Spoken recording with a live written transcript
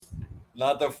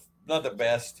Not the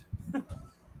best.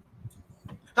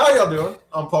 How y'all doing?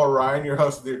 I'm Paul Ryan, your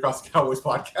host of the Across the Cowboys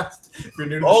podcast. If you're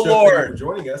new to the Oh show, thank you for Lord.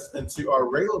 joining us. And to our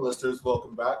regular listeners,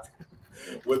 welcome back.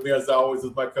 With me, as always,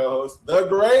 is my co-host, the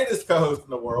greatest co-host in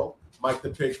the world, Mike the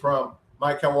Pig Crumb.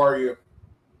 Mike, how are you?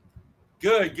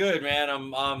 Good, man.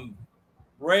 I'm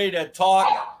ready to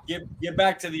talk. Get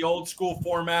back to the old school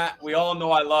format. We all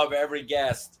know I love every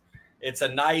guest. It's a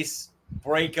nice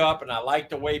breakup, and I like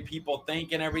the way people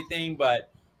think and everything.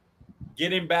 But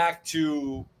getting back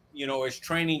to it's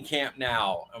training camp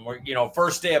now, and we're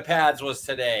first day of pads was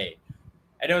today,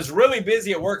 and it was really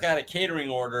busy at work. I had a catering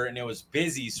order, and it was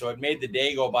busy, so it made the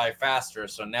day go by faster.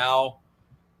 So now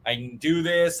I can do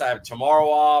this. I have tomorrow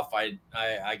off. I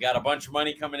got a bunch of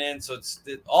money coming in, so it's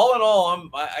all in all,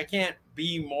 I can't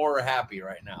be more happy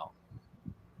right now.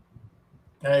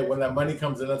 Hey, when that money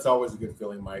comes in, that's always a good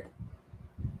feeling, Mike.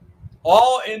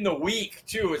 All in the week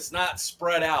too. It's not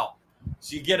spread out,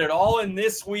 so you get it all in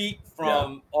this week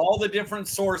from all the different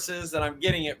sources that I'm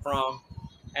getting it from,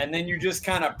 and then you just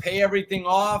kind of pay everything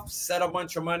off, set a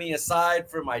bunch of money aside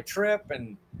for my trip,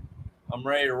 and I'm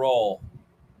ready to roll.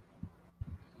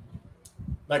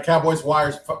 That Cowboys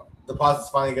wires deposit's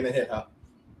finally going to hit, huh?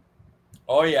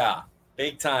 Oh yeah,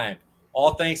 big time.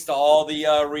 All thanks to all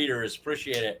the readers.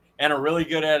 Appreciate it. And a really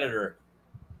good editor.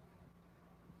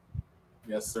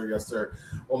 Yes, sir. Yes, sir.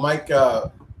 Well, Mike,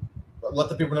 let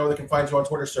the people know where they can find you on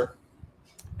Twitter, sir.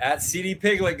 At CD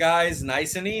Piglet, guys.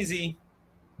 Nice and easy.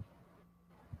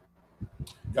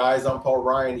 Guys, I'm Paul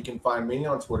Ryan. You can find me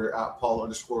on Twitter at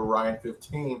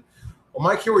Paul_Ryan15. Well,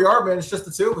 Mike, here we are, man. It's just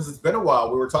the two of us. It's been a while.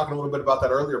 We were talking a little bit about that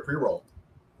earlier pre-roll.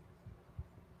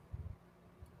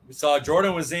 We saw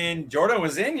Jordan was in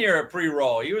here at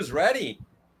pre-roll. He was ready.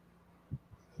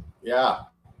 Yeah.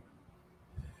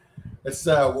 It's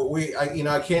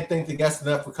I can't thank the guests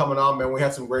enough for coming on, man. We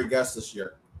had some great guests this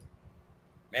year.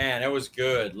 Man, it was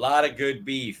good. A lot of good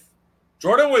beef.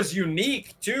 Jordan was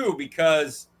unique too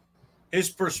because his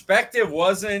perspective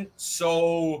wasn't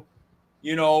so,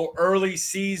 early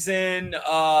season,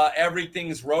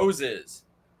 everything's roses.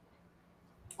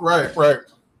 Right.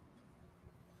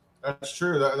 That's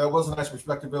true. That was a nice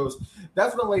perspective. It was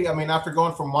definitely, after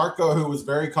going from Marco, who was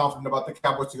very confident about the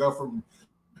Cowboys, to go from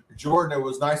Jordan, it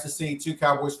was nice to see two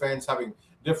Cowboys fans having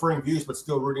differing views but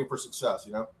still rooting for success,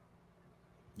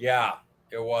 Yeah,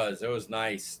 it was. It was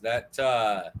nice. That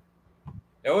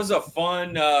it was a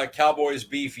fun Cowboys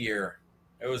beef year.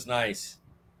 It was nice.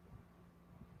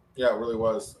 Yeah, it really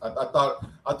was. I thought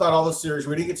all the series,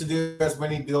 we didn't get to do as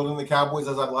many building the Cowboys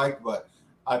as I'd like, but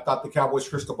I thought the Cowboys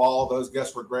crystal ball, those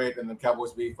guests were great, and then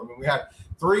Cowboys beef. We had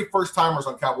 3 first-timers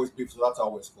on Cowboys beef, so that's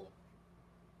always cool.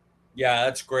 Yeah,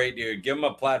 that's great, dude. Give him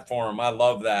a platform. I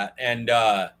love that. And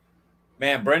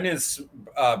man,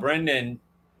 Brandin,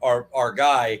 our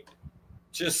guy,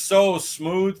 just so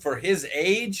smooth for his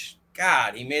age.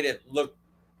 God, he made it look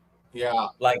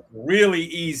like really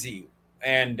easy.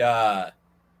 And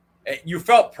you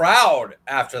felt proud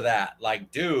after that. Like,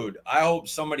 dude, I hope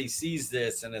somebody sees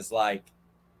this and is like,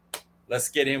 let's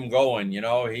get him going.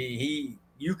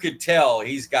 You could tell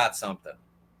he's got something.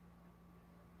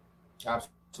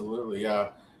 Absolutely, yeah.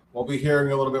 We'll be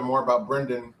hearing a little bit more about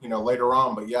Brandin, later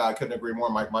on. But yeah, I couldn't agree more.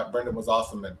 Mike Brandin was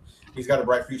awesome, and he's got a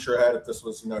bright future ahead. If this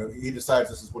was, he decides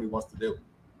this is what he wants to do.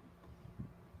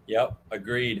 Yep,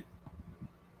 agreed.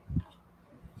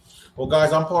 Well,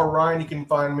 guys, I'm Paul Ryan. You can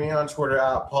find me on Twitter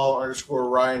at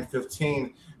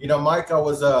Paul_Ryan15. Mike, I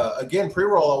was again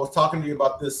pre-roll. I was talking to you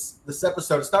about this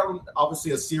episode. It's not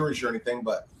obviously a series or anything,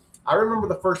 but I remember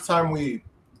the first time we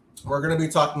were going to be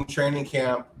talking training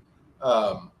camp.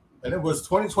 And it was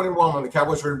 2021 when the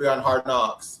Cowboys were going to be on Hard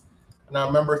Knocks. And I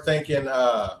remember thinking,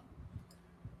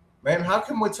 man, how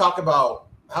can we talk about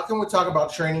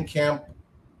training camp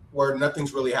where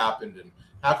nothing's really happened, and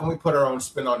how can we put our own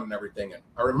spin on it and everything? And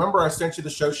I remember I sent you the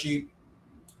show sheet,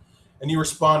 and you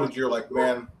responded. You're like,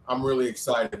 man, I'm really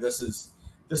excited. This is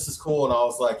cool. And I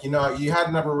was like, you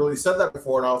had never really said that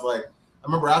before. And I was like, I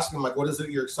remember asking him, like, what is it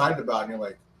you're excited about? And you're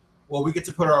like, well, we get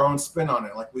to put our own spin on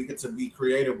it. Like, we get to be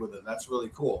creative with it. That's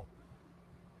really cool.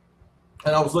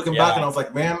 And I was looking back, and I was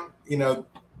like, man, we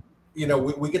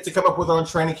get to come up with our own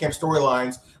training camp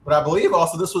storylines. But I believe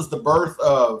also this was the birth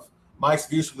of Mike's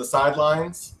Views from the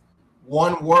Sidelines,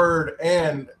 one word,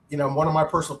 and one of my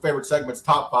personal favorite segments,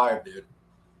 Top 5, dude.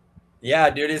 Yeah,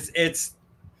 dude, it's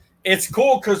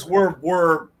cool because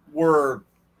we're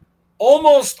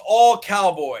almost all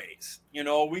Cowboys.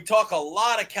 We talk a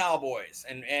lot of Cowboys,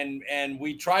 and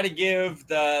we try to give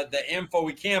the info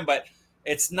we can, but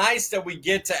it's nice that we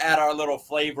get to add our little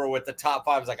flavor with the top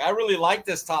 5. It's like, I really like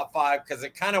this top 5 because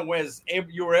it kind of was,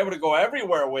 you were able to go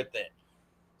everywhere with it.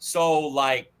 So,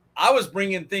 like, I was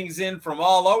bringing things in from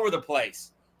all over the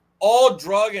place, all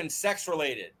drug and sex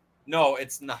related. No,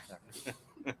 it's not.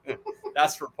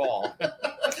 That's for Paul.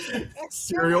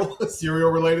 Serial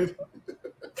related.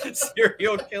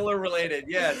 Serial killer related,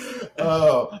 yes.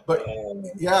 But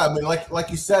yeah, I mean, like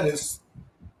you said, it's.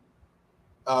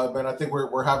 Man, I think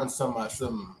we're having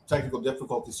some technical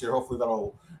difficulties here. Hopefully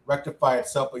that'll rectify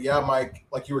itself. But yeah, Mike,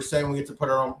 like you were saying, we get to put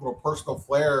our own little personal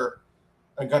flair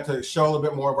and got to show a little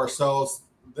bit more of ourselves.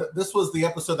 This was the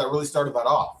episode that really started that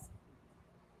off.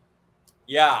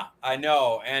 Yeah, I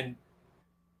know, and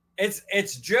it's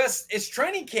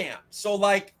training camp. So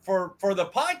like for the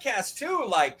podcast too,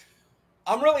 like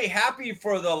I'm really happy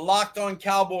for the Locked On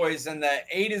Cowboys and the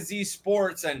A to Z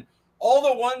Sports and all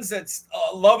the ones that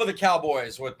love of the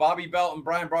Cowboys with Bobby Belt and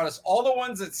Brian Broaddus, all the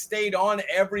ones that stayed on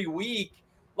every week.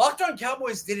 Locked On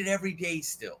Cowboys did it every day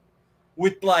still.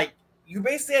 With like, you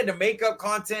basically had to make up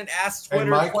content, ask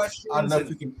Twitter questions. I don't know if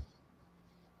you can.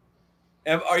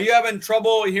 Are you having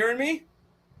trouble hearing me?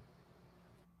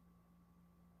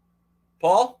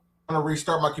 Paul? I'm going to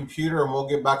restart my computer and we'll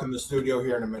get back in the studio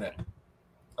here in a minute.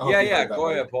 Yeah, go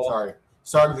ahead, Paul.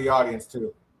 Sorry to the audience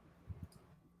too.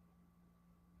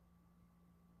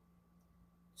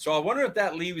 So I wonder if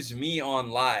that leaves me on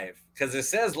live because it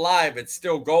says live, it's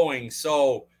still going.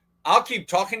 So I'll keep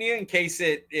talking to you in case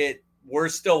we're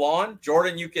still on.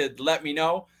 Jordan, you could let me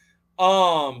know.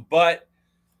 But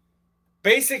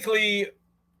basically,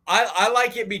 I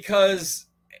like it because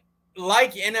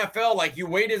like NFL, like you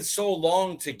waited so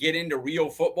long to get into real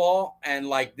football, and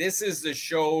like this is the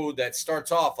show that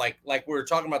starts off like we were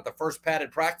talking about the first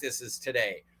padded practices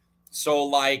today. So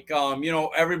like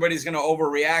everybody's gonna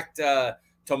overreact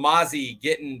to Mozzie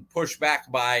getting pushed back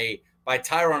by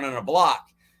Tyron on a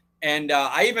block. And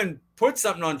I even put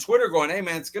something on Twitter going, hey,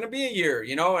 man, it's going to be a year,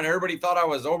 and everybody thought I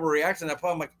was overreacting to that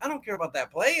play. I'm like, I don't care about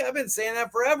that play. I've been saying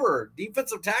that forever.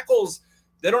 Defensive tackles,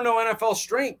 they don't know NFL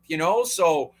strength,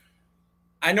 So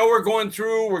I know we're going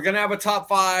to have a top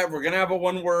 5. We're going to have a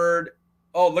one word.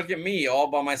 Oh, look at me all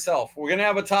by myself. We're going to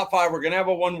have a top 5. We're going to have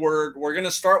a one word. We're going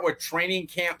to start with training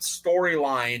camp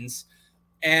storylines.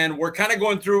 And we're kind of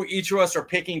going through, each of us are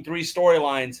picking 3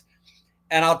 storylines.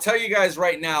 And I'll tell you guys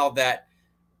right now that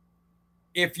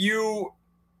if you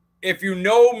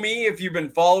know me, if you've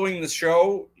been following the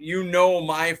show, you know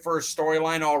my first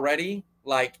storyline already.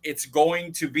 Like, it's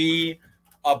going to be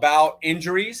about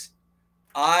injuries.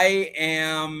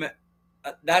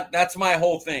 That's my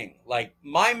whole thing. Like,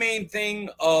 my main thing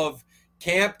of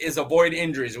camp is avoid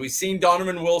injuries. We've seen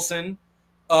Donovan Wilson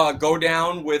go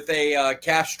down with a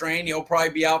calf strain. He'll probably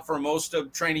be out for most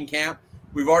of training camp.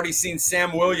 We've already seen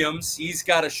Sam Williams. He's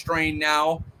got a strain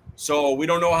now, so we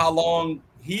don't know how long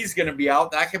he's going to be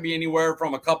out. That could be anywhere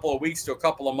from a couple of weeks to a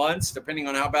couple of months, depending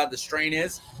on how bad the strain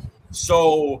is.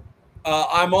 So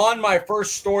I'm on my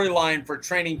first storyline for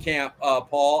training camp,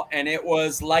 Paul, and it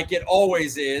was like it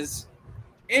always is,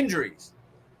 injuries.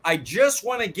 I just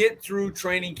want to get through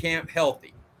training camp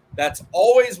healthy. That's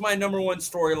always my number one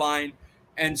storyline.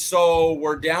 And so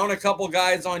we're down a couple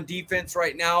guys on defense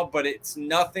right now, but it's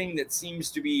nothing that seems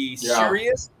to be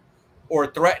serious or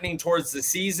threatening towards the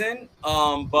season.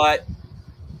 But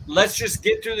let's just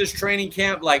get through this training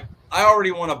camp. Like, I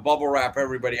already want to bubble wrap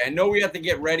everybody. I know we have to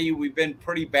get ready. We've been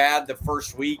pretty bad the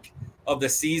first week of the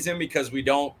season because we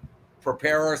don't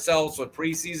prepare ourselves with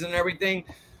preseason and everything.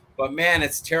 But, man,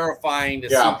 it's terrifying to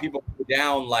see people go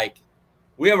down. Like,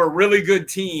 we have a really good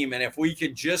team, and if we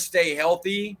could just stay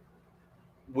healthy,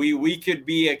 we could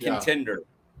be a contender.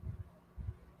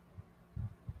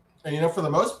 And, for the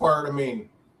most part, I mean,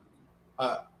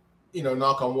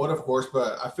 knock on wood, of course,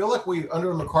 but I feel like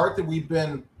under McCarthy, we've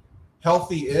been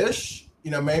healthy-ish.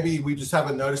 Maybe we just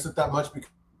haven't noticed it that much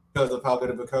because of how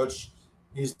good of a coach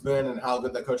he's been and how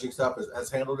good that coaching staff has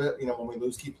handled it, when we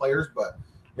lose key players. But,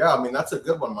 yeah, I mean, that's a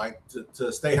good one, Mike,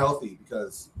 to stay healthy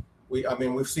because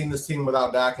we've seen this team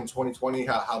without Dak in 2020,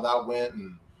 how that went.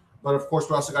 But, of course,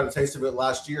 we also got a taste of it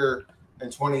last year in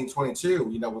 2022,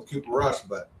 with Cooper Rush.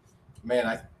 But,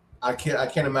 man, I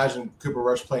can't imagine Cooper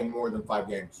Rush playing more than 5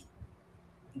 games.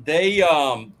 They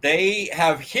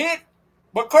have hit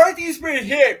 – McCarthy's been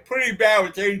hit pretty bad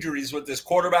with injuries with this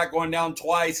quarterback going down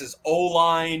twice, his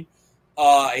O-line.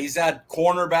 He's had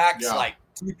cornerbacks, like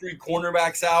 2-3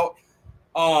 cornerbacks out.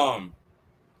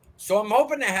 So I'm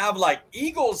hoping to have,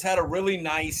 Eagles had a really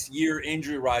nice year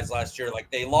injury-wise last year. Like,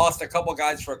 they lost a couple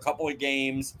guys for a couple of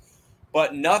games,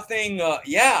 but nothing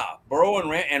Burrow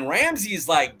and Ramsey's,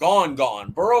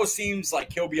 gone. Burrow seems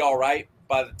like he'll be all right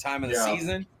by the time of the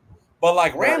season.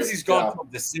 But, Ramsey's gone till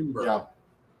December. Yeah.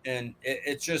 And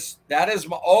it's just – that is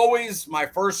always my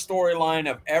first storyline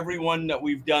of everyone that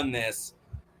we've done this.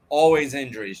 always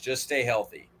injuries. Just stay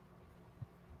healthy.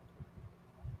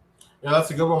 Yeah, that's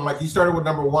a good one, Mike. You started with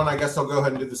number one. I guess I'll go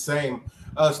ahead and do the same.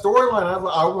 Storyline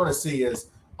I want to see is,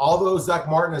 although Zach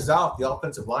Martin is out, the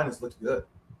offensive line has looked good.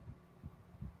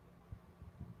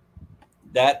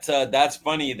 That's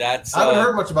funny. I haven't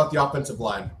heard much about the offensive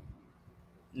line.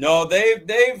 No, they've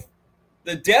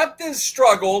the depth has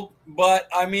struggled, but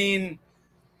I mean,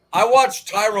 I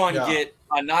watched Tyron get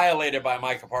annihilated by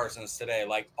Micah Parsons today.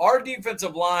 Like, our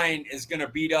defensive line is going to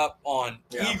beat up on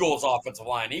Eagles' offensive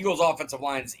line. Eagles' offensive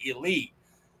line is elite.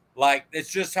 Like, it's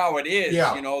just how it is.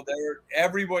 Yeah. You know,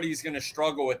 everybody's going to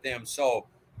struggle with them. So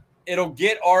it'll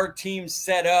get our team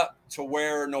set up to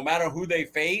where no matter who they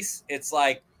face, it's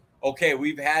like, okay,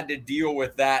 we've had to deal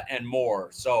with that and more.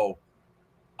 So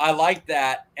I like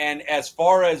that. And as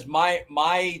far as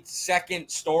my second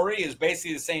story is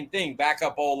basically the same thing,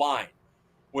 backup O-line.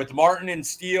 With Martin and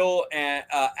Steele and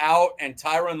out and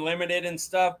Tyron limited and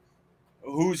stuff,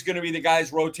 who's going to be the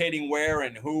guys rotating where,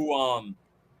 and who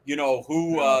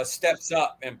steps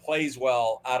up and plays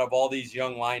well out of all these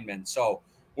young linemen. So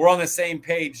we're on the same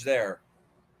page there.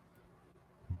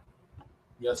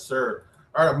 Yes, sir.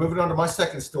 All right, moving on to my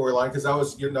second storyline, because I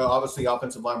was, obviously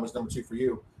offensive line was number two for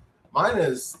you. Mine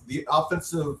is the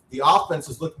offense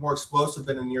has looked more explosive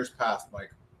than in years past,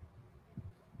 Mike.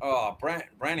 Oh,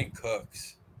 Brandin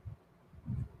Cooks.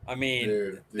 I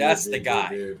mean, that's the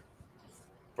guy.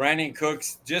 Brandin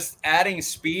Cooks just adding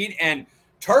speed, and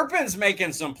Turpin's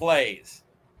making some plays.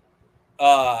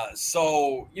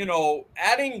 So,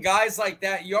 adding guys like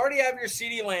that, you already have your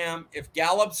CeeDee Lamb. If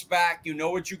Gallup's back, you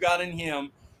know what you got in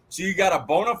him. So you got a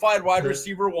bona fide wide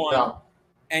receiver 1,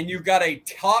 and you've got a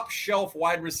top shelf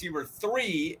wide receiver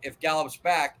 3 if Gallup's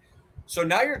back. So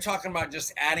now you're talking about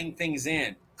just adding things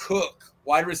in. Cook,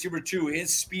 wide receiver 2,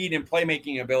 his speed and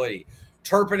playmaking ability.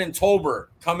 Turpin and Tolbert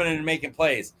coming in and making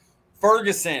plays.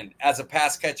 Ferguson as a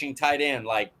pass-catching tight end,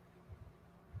 like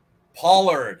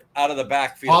Pollard out of the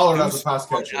backfield. Pollard as a pass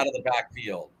catcher out of the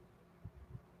backfield.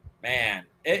 Man,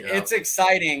 it's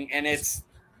exciting, and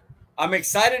I'm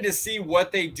excited to see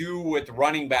what they do with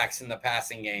running backs in the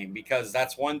passing game, because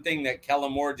that's one thing that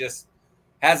Kellen Moore just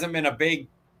hasn't been a big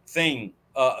thing.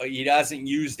 He hasn't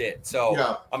used it.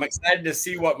 So I'm excited to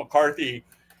see what McCarthy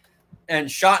and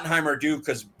Schottenheimer do,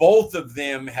 because both of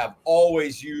them have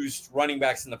always used running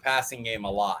backs in the passing game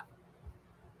a lot.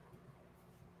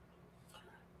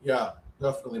 Yeah,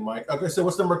 definitely, Mike. Okay, so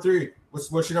what's number 3?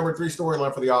 What's your number 3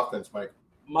 storyline for the offense, Mike?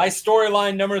 My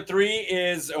storyline number 3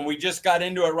 is, and we just got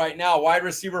into it right now, wide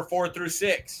receiver 4 through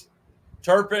 6.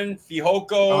 Turpin,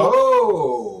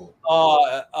 Fihoko,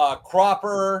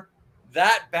 Cropper,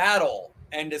 that battle.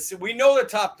 And we know the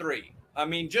top 3. I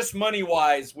mean, just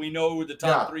money-wise, we know who the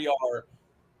top 3 are.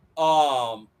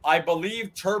 I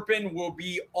believe Turpin will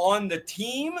be on the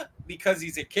team because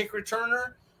he's a kick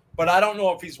returner, but I don't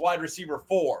know if he's wide receiver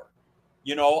 4.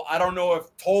 I don't know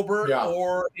if Tolbert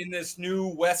or in this new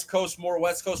West Coast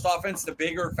offense, the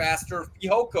bigger, faster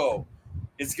Fihoko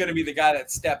is going to be the guy that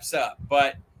steps up.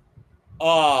 But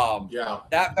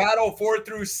that battle 4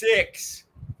 through 6,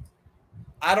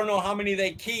 I don't know how many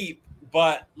they keep,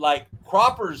 but like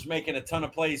Cropper's making a ton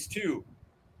of plays too.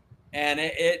 And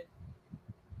it's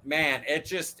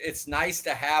nice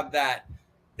to have that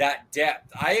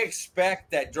depth. I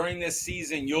expect that during this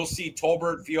season, you'll see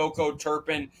Tolbert, Fihoko,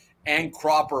 Turpin, and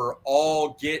Cropper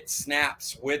all get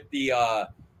snaps with the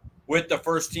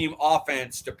first team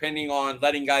offense, depending on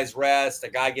letting guys rest. A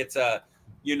guy gets a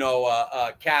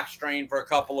calf strain for a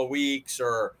couple of weeks,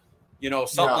 or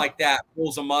something like that,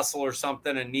 pulls a muscle or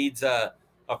something and needs a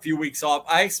few weeks off.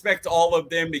 I expect all of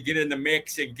them to get in the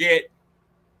mix and get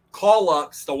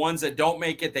call-ups, the ones that don't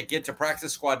make it, that get to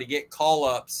practice squad, to get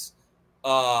call-ups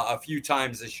a few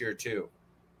times this year too.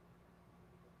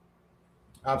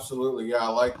 Absolutely. Yeah, I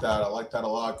like that. I like that a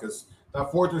lot, because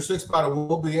that 4 through 6 battle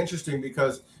will be interesting,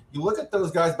 because you look at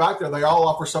those guys back there, they all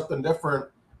offer something different,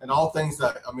 and all things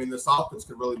that, this offense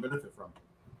could really benefit from.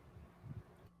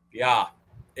 Yeah,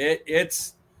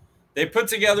 they put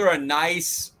together a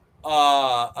nice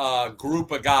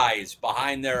group of guys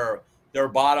behind their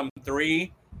bottom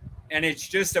 3, and it's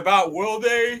just about will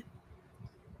they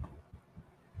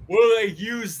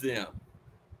use them?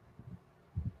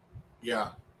 Yeah,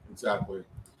 exactly.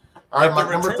 All right, my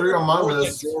number 3 on my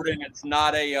list, Jordan. It's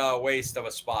not a waste of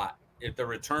a spot if the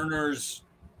returners,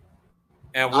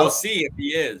 and we'll see if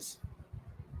he is.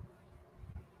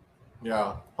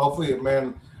 Yeah, hopefully,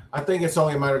 man. I think it's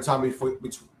only a matter of time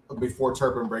before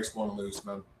Turpin breaks one loose,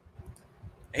 man.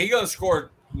 He's gonna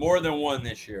score more than one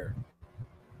this year.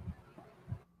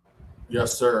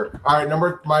 Yes, sir. All right,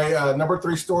 my number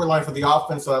 3 storyline for the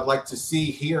offense that I'd like to see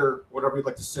here, whatever you'd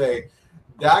like to say.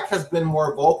 Dak has been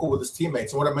more vocal with his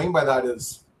teammates. And what I mean by that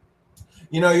is,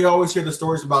 you always hear the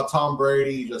stories about Tom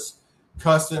Brady just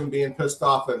cussing, being pissed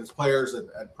off at his players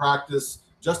at practice,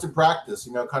 just in practice,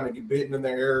 kind of getting in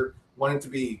their ear, wanting to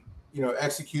be,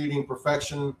 executing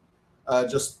perfection,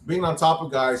 just being on top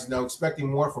of guys, expecting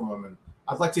more from them. And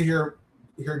I'd like to hear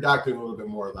Dak doing a little bit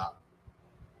more of that.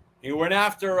 He went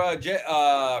after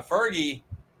Fergie.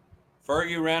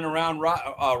 Fergie ran around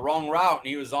wrong route, and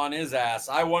he was on his ass.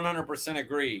 I 100%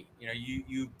 agree.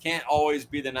 You can't always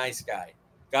be the nice guy.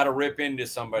 Got to rip into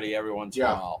somebody every once in a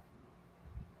while.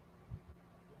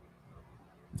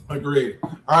 Agreed.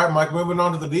 All right, Mike, moving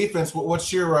on to the defense.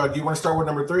 What's your do you want to start with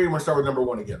number 3 or you want to start with number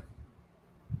 1 again?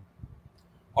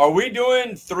 Are we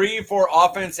doing 3 for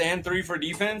offense and 3 for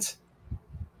defense?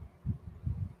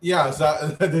 Yeah,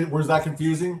 was that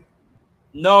confusing?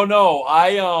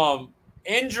 No.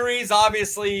 Injuries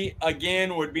obviously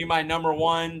again would be my number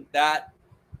 1. That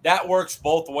works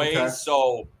both ways. Okay.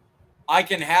 So I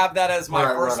can have that as my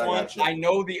first one. I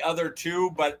know the other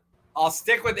 2, but I'll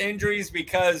stick with injuries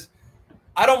because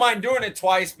I don't mind doing it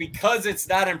twice because it's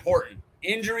that important.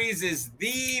 Injuries is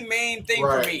the main thing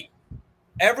for me.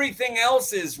 Everything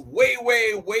else is way,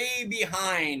 way, way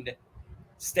behind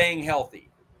staying healthy.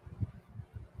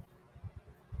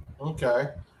 Okay.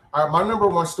 All right, my number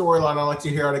 1 storyline I like to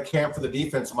hear out of camp for the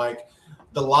defense, Mike.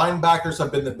 The linebackers have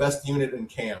been the best unit in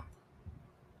camp.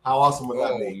 How awesome would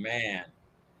that be? Oh, man.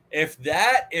 If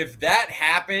that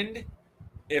happened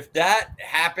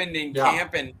in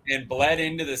camp and bled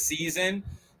into the season,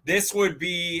 this would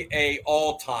be a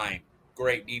all-time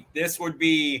great defense. This would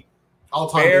be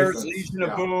all-time Bears, defense. Legion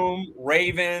of Boom,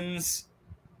 Ravens.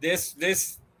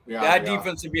 That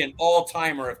defense would be an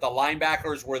all-timer if the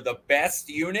linebackers were the best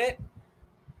unit.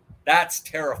 That's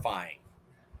terrifying.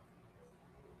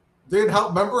 Dude,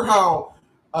 remember how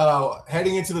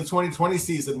heading into the 2020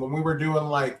 season when we were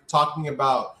doing talking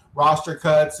about roster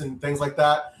cuts and things like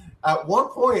that, at one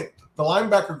point the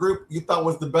linebacker group you thought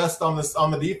was the best on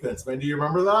the defense, man. Do you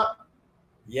remember that?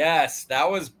 Yes, that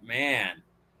was, man.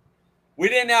 We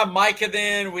didn't have Micah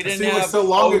then. We didn't have so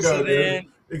long ago, dude.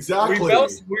 Exactly.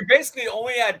 We basically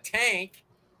only had Tank,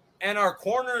 and our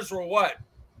corners were what?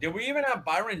 Did we even have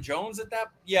Byron Jones at that?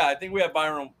 Yeah, I think we had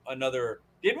Byron another.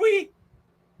 Did we?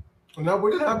 No, we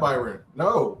didn't have Byron.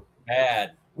 No.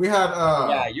 Bad. We had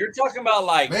yeah, you're talking about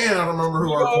man, I don't remember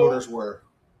who our corners were.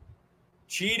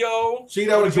 Cheeto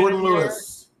and Jordan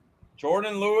Lewis.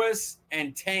 Jordan Lewis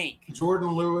and Tank. Jordan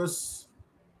Lewis.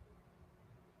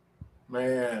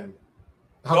 Man.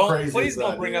 How crazy please is that,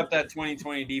 don't bring up that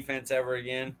 2020 defense ever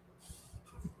again.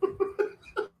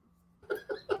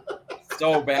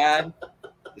 So bad.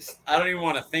 I don't even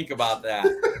want to think about that.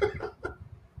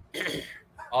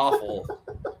 Awful.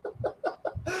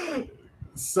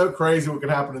 So crazy what could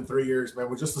happen in 3 years, man,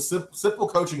 with just the simple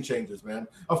coaching changes, man.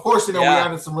 Of course, we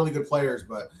added some really good players,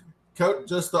 but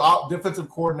just the defensive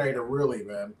coordinator, really,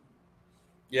 man.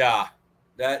 Yeah,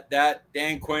 that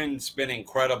Dan Quinn's been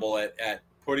incredible at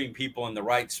putting people in the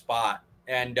right spot.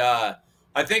 And I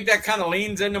think that kind of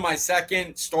leans into my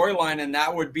second storyline, and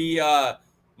that would be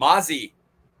Mozzie.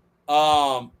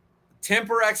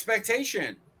 Temper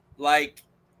expectation. I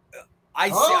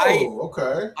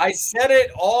said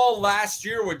it all last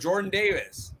year with Jordan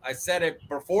Davis. I said it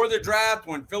before the draft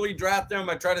when Philly drafted him.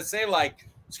 I tried to say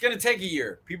it's going to take a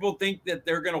year. People think that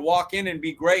they're going to walk in and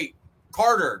be great.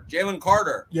 Jalen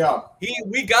Carter. Yeah.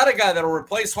 We got a guy that'll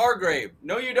replace Hargrave.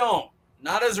 No, you don't.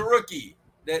 Not as a rookie.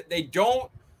 They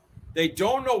don't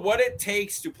know what it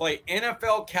takes to play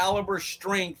NFL caliber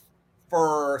strength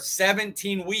for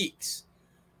 17 weeks.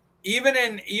 Even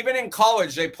in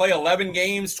college, they play 11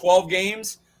 games, 12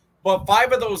 games, but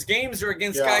 5 of those games are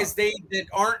against guys that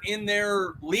aren't in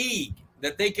their league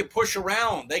that they could push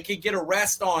around. They could get a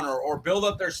rest on or build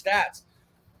up their stats.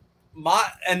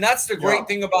 And that's the great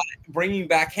thing about bringing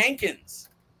back Hankins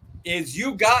is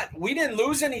we didn't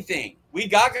lose anything. We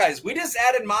got guys. We just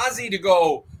added Mozzie to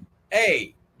go,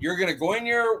 hey, you're going to go in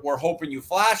here. We're hoping you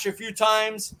flash a few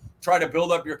times, try to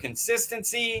build up your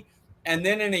consistency. And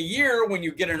then in a year, when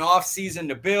you get an off season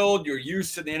to build, you're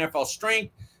used to the NFL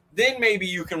strength, then maybe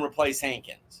you can replace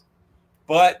Hankins.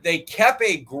 But they kept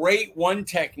a great one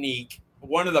technique,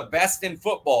 one of the best in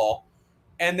football,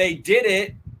 and they did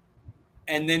it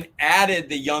and then added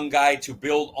the young guy to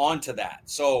build onto that.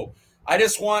 So I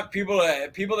just want people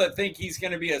that think he's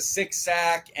going to be a 6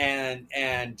 sack and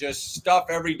just stuff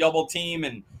every double team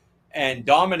and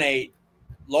dominate,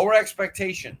 lower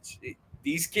expectations.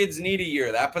 These kids need a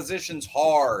year. That position's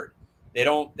hard. They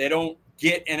don't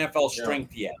get NFL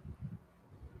strength yet.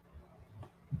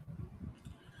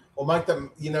 Well, Mike,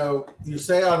 you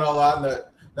say on a lot, and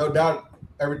no doubt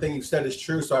everything you've said is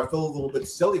true. So I feel a little bit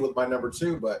silly with my number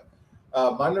 2, but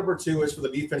my number 2 is for the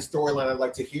defense storyline. I'd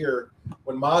like to hear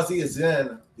when Mozzie is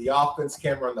in, the offense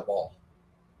can't run the ball.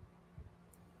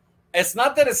 It's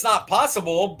not that it's not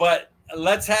possible, but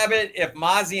let's have it if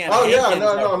Mozzie and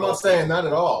no, I'm not saying that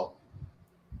at all.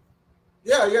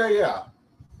 Yeah.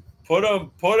 Put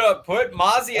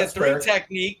Mozzie at 3 fair.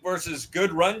 technique versus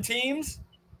good run teams.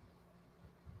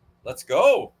 Let's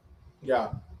go. Yeah,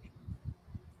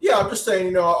 I'm just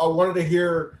saying, I wanted to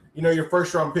hear, your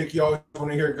first round pick, you always want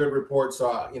to hear good reports.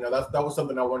 So, that was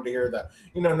something I wanted to hear, that,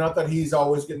 not that he's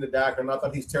always getting the DAC or not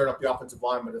that he's tearing up the offensive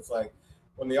line, but it's like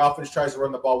when the offense tries to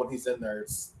run the ball when he's in there,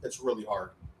 it's really hard.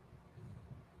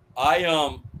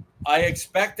 I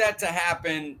expect that to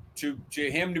happen, to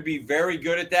him to be very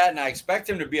good at that, and I expect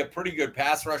him to be a pretty good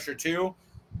pass rusher too.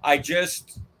 I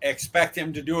just expect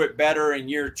him to do it better in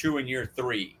year 2 and year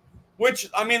 3. Which,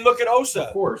 I mean, look at Osa.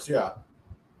 Of course, yeah.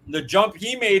 The jump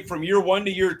he made from year 1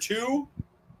 to year 2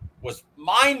 was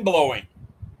mind-blowing.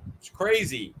 It's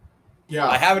crazy. Yeah.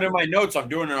 I have it in my notes. I'm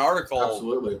doing an article.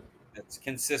 Absolutely. That's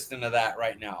consistent of that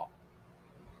right now.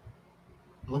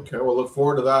 Okay, we'll look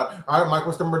forward to that. All right, Mike,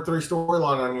 what's number 3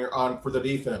 storyline for the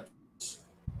defense?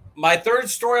 My third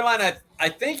storyline, I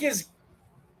think is,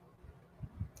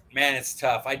 man, it's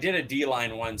tough. I did a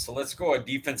D-line one, so let's go a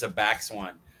defensive backs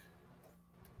one.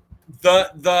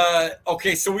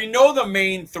 Okay, so we know the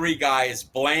main 3 guys: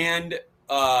 Bland,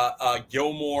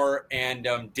 Gilmore,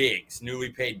 and Diggs, newly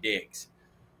paid Diggs.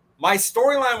 My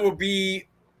storyline will be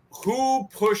who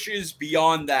pushes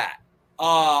beyond that.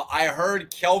 I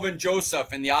heard Kelvin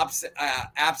Joseph, in the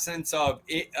absence of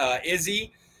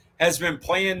Izzy, has been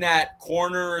playing that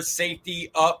corner safety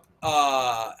up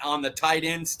on the tight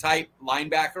ends type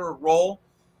linebacker role.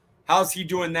 How's he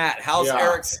doing that? How's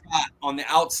Eric Scott on the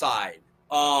outside?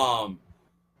 How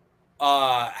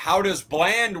does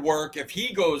Bland work if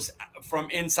he goes from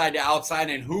inside to outside,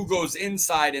 and who goes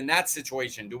inside in that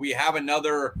situation? Do we have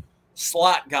another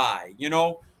slot guy?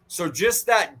 So just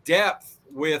that depth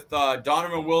with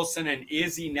Donovan Wilson and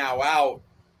Izzy now out,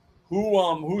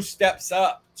 who steps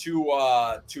up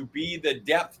to be the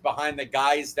depth behind the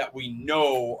guys that we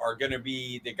know are going to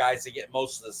be the guys that get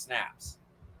most of the snaps?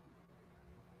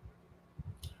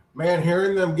 Man,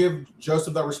 hearing them give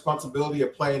Joseph that responsibility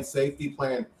of playing safety,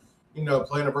 playing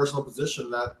a versatile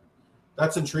position,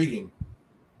 that's intriguing.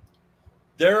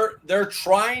 They're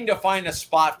trying to find a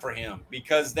spot for him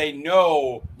because they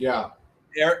know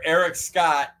Eric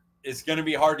Scott is going to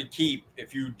be hard to keep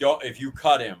if you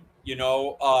cut him. You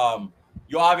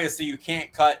obviously you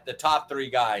can't cut the top 3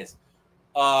 guys.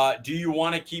 Do you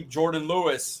want to keep Jordan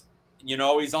Lewis?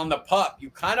 He's on the pup. You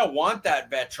kind of want that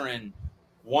veteran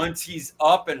once he's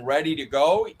up and ready to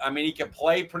go. I mean, he can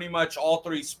play pretty much all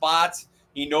 3 spots.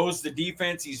 He knows the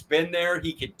defense. He's been there.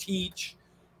 He could teach.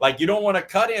 Like, you don't want to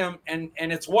cut him, and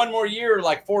it's one more year,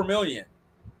 like $4 million.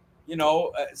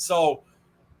 So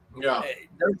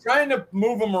they're trying to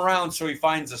move him around so he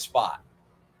finds a spot.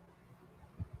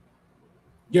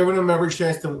 Giving him every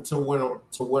chance to win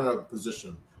a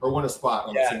position or win a spot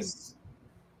on the team.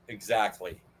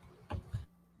 Exactly.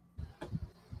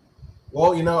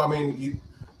 Well,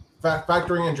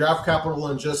 factoring in draft capital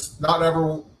and just not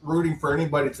ever rooting for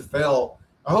anybody to fail,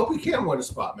 I hope he can win a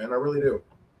spot, man. I really do.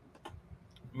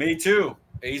 Me too.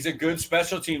 He's a good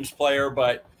special teams player,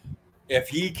 but if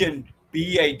he can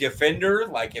be a defender,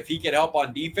 like if he can help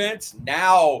on defense,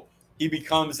 now he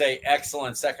becomes an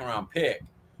excellent second-round pick.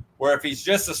 Where if he's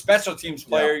just a special teams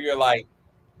player, you're like,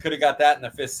 could have got that in the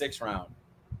 5th, 6th round.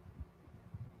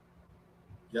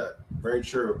 Yeah, very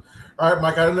true. All right,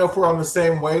 Mike, I don't know if we're on the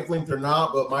same wavelength or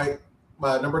not, but my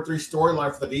number 3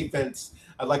 storyline for the defense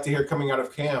I'd like to hear coming out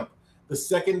of camp. The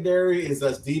secondary is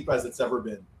as deep as it's ever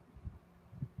been.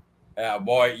 Yeah,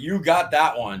 boy, you got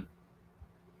that one.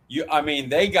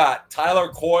 They got Tyler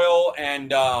Coyle and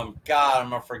God,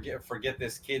 I'm gonna forget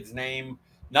this kid's name.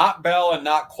 Not Bell and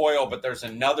not Coyle, but there's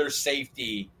another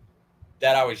safety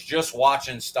that I was just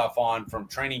watching stuff on from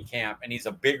training camp, and he's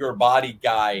a bigger bodied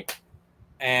guy.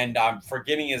 And I'm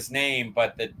forgetting his name,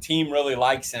 but the team really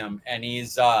likes him, and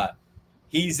he's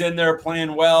in there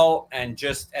playing well, and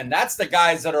that's the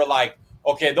guys that are like,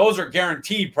 okay, those are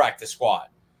guaranteed practice squad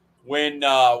when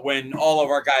all of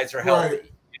our guys are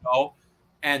healthy,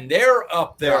 and they're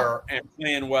up there and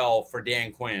playing well for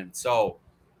Dan Quinn. So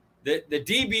the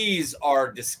DBs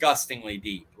are disgustingly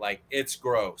deep, like it's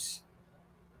gross.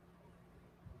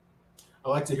 I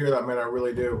like to hear that, man. I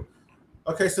really do.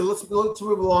 Okay, so let's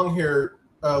move along here.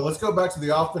 Let's go back to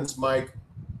the offense, Mike.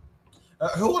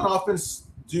 Who on offense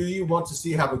do you want to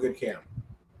see have a good camp?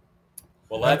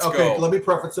 Well, let's go. Okay, let me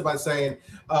preface it by saying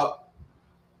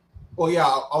Well, yeah,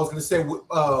 I was going to say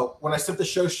when I sent the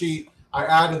show sheet, I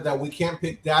added that we can't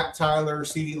pick Dak Tyler,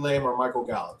 CeeDee Lamb, or Michael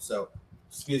Gallup. So,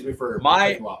 excuse me for cutting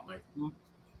My you off, Mike.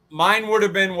 Mine would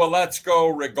have been, well, let's go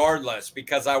regardless,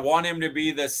 because I want him to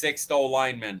be the sixth O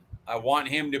lineman. I want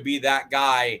him to be that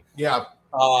guy. Yeah,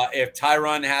 If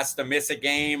Tyron has to miss a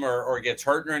game or gets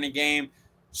hurt during a game,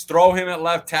 just throw him at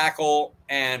left tackle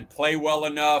and play well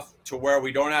enough to where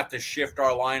we don't have to shift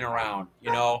our line around.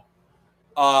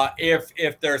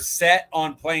 If they're set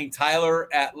on playing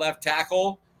Tyler at left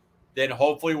tackle, then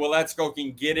hopefully Willetsko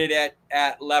can get it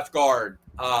at left guard.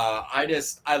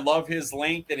 I love his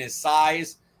length and his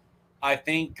size. I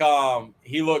think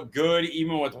he looked good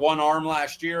even with one arm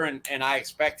last year, and I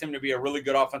expect him to be a really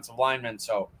good offensive lineman.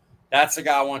 So that's the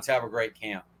guy I want to have a great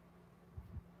camp.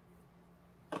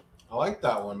 I like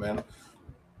that one, man.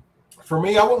 For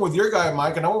me, I went with your guy,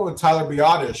 Mike, and I went with Tyler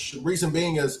Biotish. The reason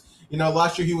being is,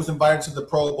 last year he was invited to the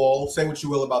Pro Bowl. Say what you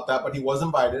will about that, but he was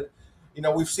invited.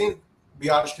 We've seen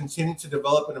Biotish continue to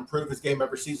develop and improve his game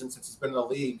every season since he's been in the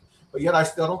league. But yet I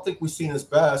still don't think we've seen his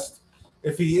best.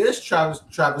 If he is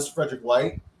Travis Frederick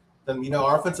Light, then,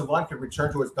 our offensive line could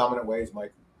return to its dominant ways,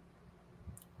 Mike.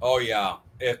 Oh, yeah.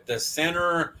 If the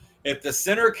center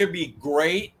could be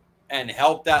great and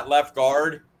help that left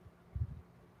guard,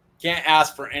 can't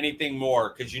ask for anything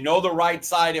more, because the right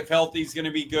side, if healthy, is going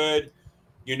to be good.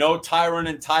 Tyron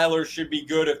and Tyler should be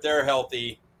good if they're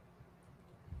healthy.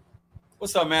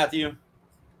 What's up, Matthew?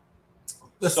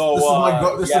 This is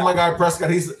my guy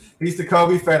Prescott. He's the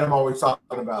Kobe fan I'm always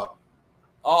talking about.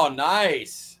 Oh,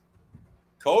 nice.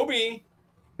 Kobe.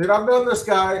 Dude, I've known this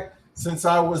guy since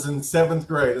I was in 7th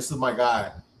grade. This is my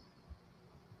guy.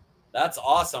 That's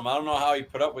awesome. I don't know how he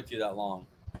put up with you that long.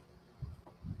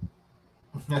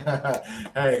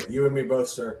 Hey, you and me both,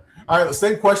 sir. All right, the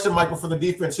same question, Michael, for the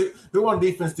defense. Who on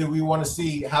defense do we want to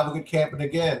see have a good camp? And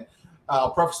again,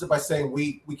 I'll preface it by saying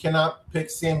we cannot pick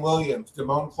Sam Williams,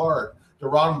 Damone Clark,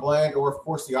 Deron Bland, or, of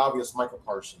course, the obvious Michael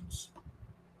Parsons.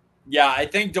 Yeah, I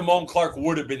think Damone Clark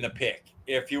would have been the pick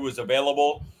if he was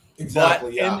available.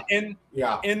 Exactly, but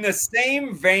in the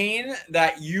same vein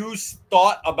that you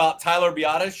thought about Tyler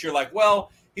Biotish, you're like,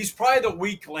 well, he's probably the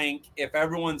weak link if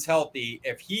everyone's healthy.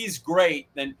 If he's great,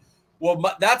 then,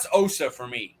 that's Osa for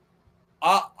me.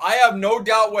 I have no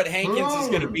doubt what Hankins is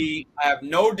going to be. I have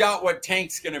no doubt what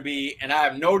Tank's going to be. And I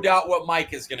have no doubt what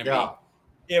Mike is going to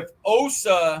be. If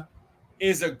Osa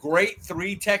is a great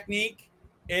 3 technique,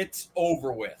 it's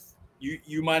over with.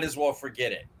 You might as well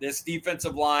forget it. This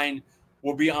defensive line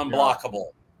will be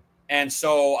unblockable. Yeah. And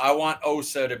so I want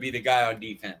Osa to be the guy on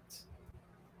defense.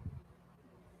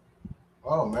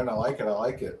 Oh, man, I like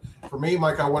it. For me,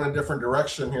 Mike, I went a different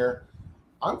direction here.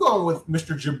 I'm going with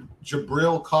Mr.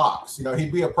 Jabril Cox.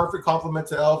 He'd be a perfect complement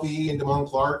to LVE and Damone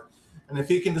Clark. And if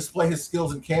he can display his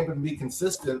skills in camp and be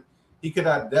consistent, he could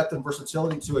add depth and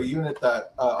versatility to a unit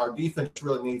that our defense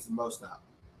really needs the most now.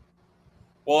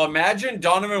 Well, imagine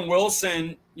Donovan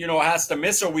Wilson, has to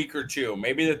miss a week or two.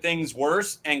 Maybe the thing's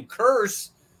worse. And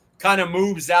Curse kind of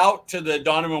moves out to the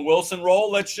Donovan Wilson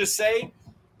role, let's just say.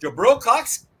 Jabril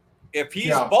Cox, if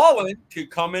he's balling, could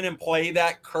come in and play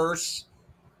that Curse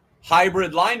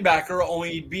hybrid linebacker,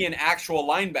 only he'd be an actual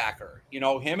linebacker.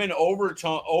 Him and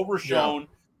Overshone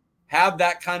have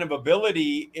that kind of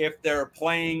ability if they're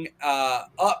playing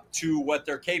up to what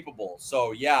they're capable.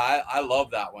 So, yeah, I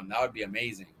love that one. That would be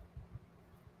amazing.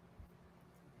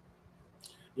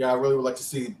 Yeah, I really would like to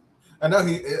see. I know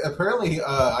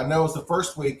I know it's the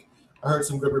first week. I heard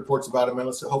some good reports about him, and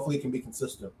hopefully he can be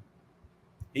consistent.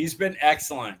 He's been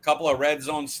excellent. A couple of red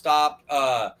zone stop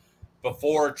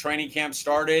before training camp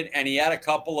started, and he had a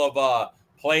couple of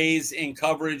plays in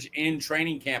coverage in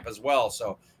training camp as well.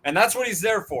 So, and that's what he's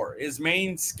there for. His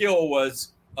main skill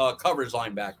was coverage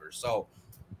linebacker. So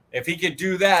if he could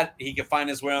do that, he could find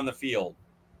his way on the field.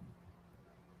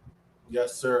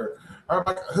 Yes, sir. All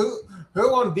right, who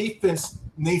on defense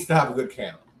needs to have a good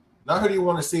camp? Not who do you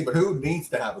want to see, but who needs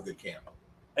to have a good camp?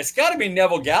 It's got to be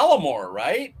Neville Gallimore,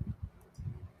 right?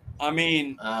 I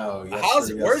mean,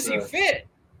 where's he fit?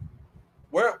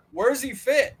 Where's he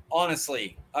fit?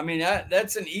 Honestly, I mean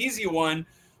that's an easy one.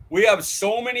 We have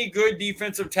so many good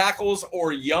defensive tackles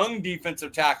or young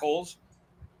defensive tackles,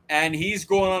 and he's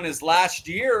going on his last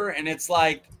year, and it's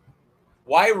like,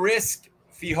 why risk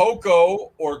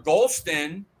Fihoko or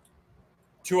Golston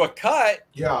to a cut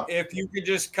if you could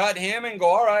just cut him and go,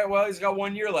 all right, well, he's got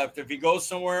 1 year left. If he goes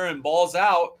somewhere and balls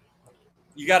out,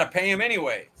 you got to pay him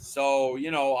anyway. So,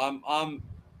 I'm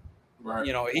right.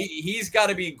 He's got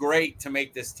to be great to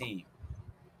make this team.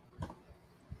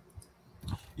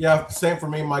 Yeah, same for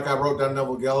me, Mike. I wrote down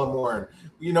Neville Gallimore.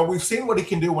 And, we've seen what he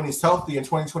can do when he's healthy. In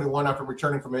 2021, after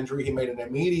returning from injury, he made an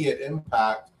immediate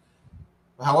impact.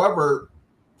 However,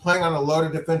 playing on a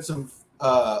loaded defensive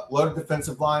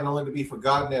line only to be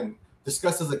forgotten and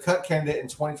discussed as a cut candidate in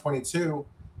 2022,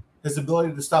 his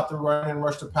ability to stop the run and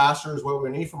rush the passer is what we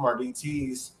need from our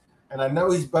DTs. And I know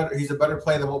he's better. He's a better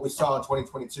player than what we saw in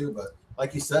 2022. But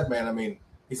like you said, man, I mean,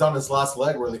 he's on his last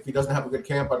leg. Really, if he doesn't have a good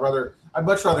camp, I'd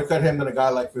much rather cut him than a guy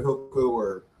like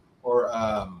Fuhuku or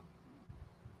I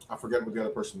forget what the other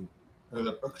person.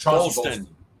 Colston.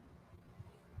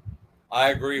 I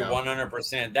agree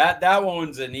 100%. That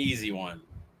one's an easy one.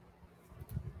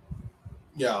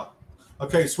 Yeah.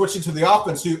 Okay, switching to the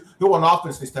offense. Who on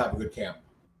offense needs to have a good camp?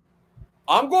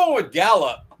 I'm going with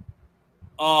Gallup.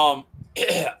 I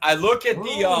look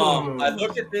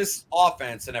at this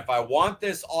offense, and if I want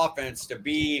this offense to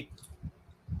be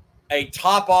a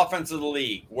top offense of the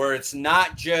league, where it's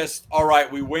not just, all right,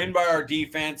 we win by our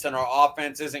defense and our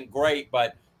offense isn't great,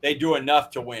 but they do enough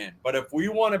to win. But if we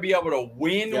want to be able to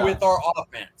win with our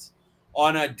offense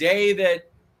on a day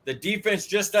that the defense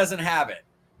just doesn't have it,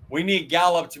 we need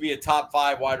Gallup to be a top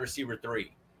 5 wide receiver 3.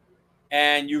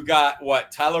 And you got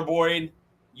Tyler Boyd,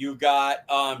 you got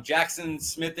Jackson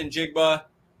Smith and Jigba,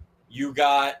 you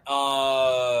got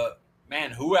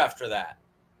who after that?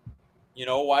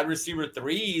 Wide receiver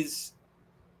 3s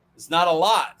is not a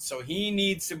lot. So he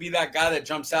needs to be that guy that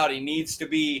jumps out. He needs to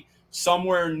be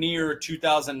somewhere near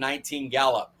 2019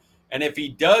 Gallup. And if he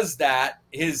does that,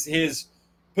 his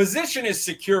position is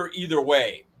secure either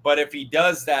way. But if he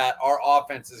does that, our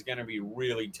offense is going to be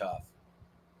really tough.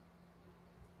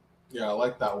 Yeah, I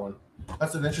like that one.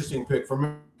 That's an interesting pick.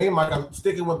 For me, Mike, I'm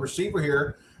sticking with receiver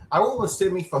here. I went with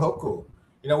Simi Fehoko.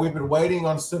 We've been waiting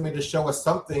on Simi to show us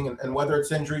something, and whether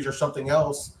it's injuries or something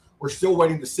else, we're still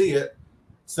waiting to see it.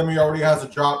 Simi already has a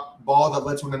drop ball that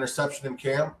led to an interception in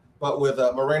camp, but with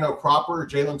Moreno Cropper,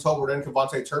 Jalen Tolbert, and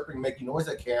Kavontae Turpin making noise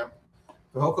at camp,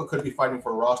 Fehoko could be fighting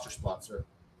for a roster spot, sir.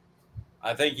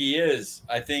 I think he is.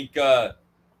 I think right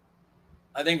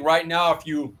now, if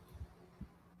you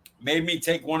made me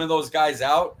take one of those guys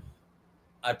out,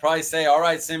 I'd probably say, all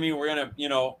right, Simi, we're going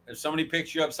to, if somebody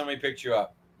picks you up, somebody picks you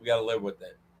up. We got to live with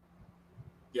it.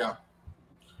 Yeah.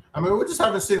 I mean, we just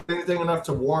haven't seen anything enough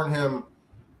to warn him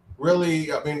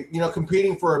really. I mean,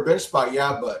 competing for a bench spot,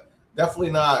 yeah, but definitely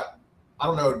not, I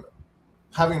don't know,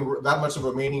 having that much of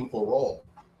a meaningful role.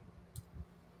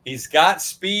 He's got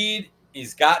speed.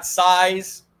 He's got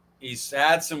size. He's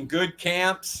had some good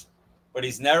camps, but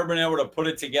he's never been able to put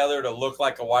it together to look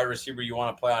like a wide receiver you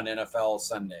want to play on NFL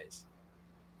Sundays.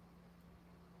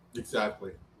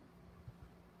 Exactly.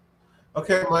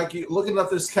 Okay, Mikey, looking at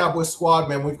this Cowboys squad,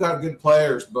 man, we've got good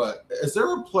players, but is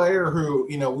there a player who,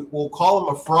 we'll call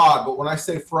him a fraud, but when I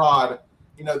say fraud,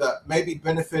 that maybe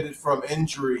benefited from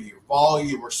injury,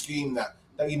 volume, or scheme that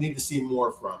you need to see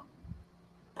more from?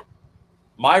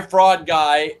 My fraud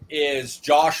guy is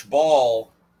Josh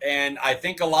Ball, and I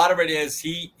think a lot of it is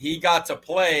he got to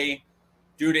play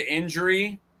due to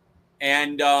injury,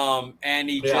 and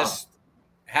he just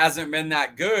hasn't been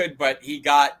that good, but he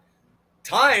got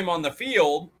time on the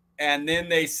field, and then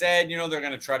they said, they're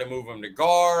going to try to move him to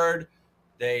guard.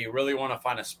 They really want to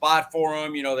find a spot for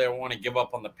him. They don't want to give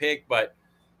up on the pick, but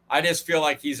I just feel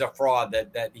like he's a fraud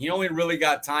that he only really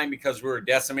got time because we were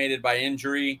decimated by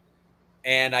injury.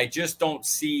 And I just don't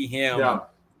see him,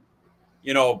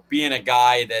 being a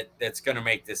guy that's going to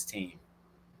make this team.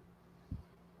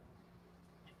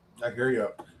 I hear you.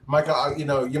 Mike,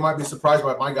 you might be surprised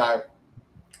by my guy,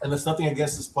 and it's nothing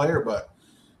against this player, but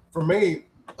for me,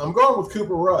 I'm going with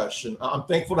Cooper Rush, and I'm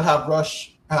thankful to have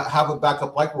Rush have a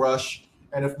backup like Rush,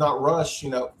 and if not Rush,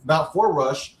 not for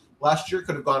Rush, last year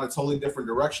could have gone a totally different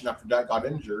direction after Dak got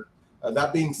injured.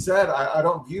 That being said, I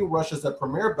don't view Rush as a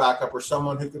premier backup or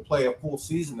someone who could play a full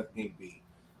season if need be.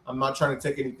 I'm not trying to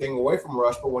take anything away from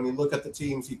Rush, but when you look at the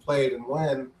teams he played and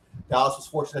when, Dallas was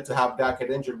fortunate to have Dak get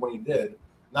injured when he did.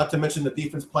 Not to mention the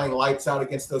defense playing lights out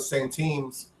against those same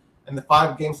teams. In the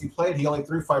 5 games he played, he only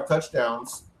threw 5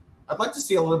 touchdowns. I'd like to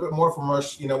see a little bit more from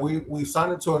Rush. We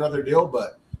signed him to another deal,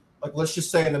 but let's just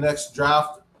say in the next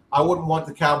draft, I wouldn't want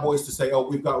the Cowboys to say, "Oh,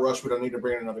 we've got Rush, we don't need to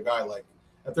bring in another guy."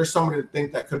 If there's somebody to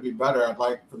think that could be better, I'd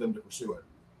like for them to pursue it.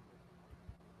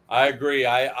 I agree.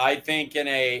 I think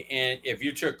if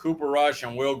you took Cooper Rush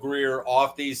and Will Grier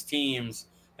off these teams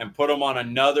and put them on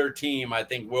another team, I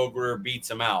think Will Grier beats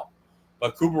him out.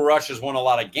 But Cooper Rush has won a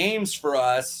lot of games for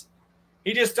us.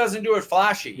 He just doesn't do it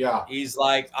flashy. Yeah. He's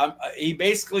like, he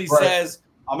basically says,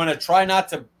 I'm going to try not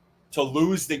to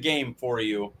lose the game for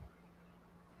you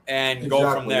and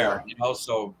go from there.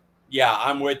 So, yeah,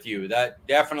 I'm with you. That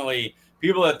definitely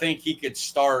people that think he could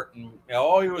start and he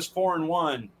was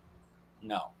 4-1.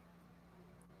 No.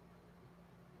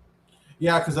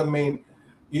 Yeah, because I mean,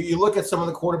 you look at some of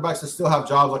the quarterbacks that still have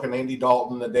jobs, like an Andy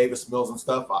Dalton, the Davis Mills, and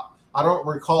stuff. I don't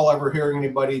recall ever hearing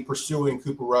anybody pursuing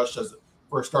Cooper Rush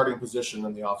for a starting position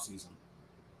in the offseason.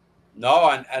 No,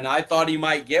 and I thought he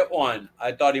might get one.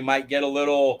 I thought he might get a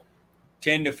little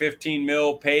 10 to 15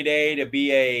 mil payday to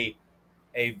be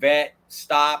a vet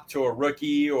stop to a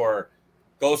rookie or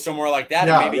go somewhere like that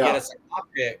and maybe get us a top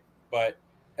pick. But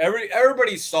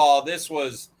everybody saw this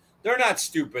was – they're not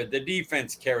stupid. The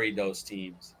defense carried those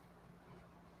teams.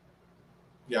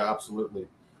 Yeah, absolutely.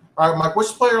 All right, Mike, which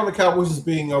player on the Cowboys is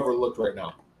being overlooked right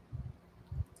now?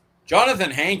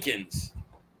 Jonathan Hankins.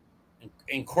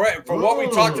 For what we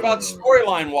talked about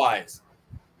storyline-wise.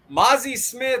 Mozzie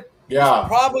Smith is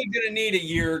probably going to need a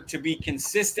year to be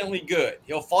consistently good.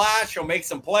 He'll flash. He'll make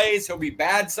some plays. He'll be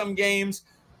bad some games.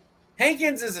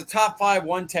 Hankins is a top 5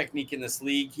 one technique in this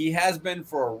league. He has been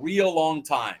for a real long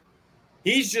time.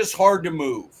 He's just hard to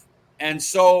move. And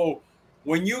so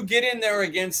when you get in there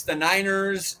against the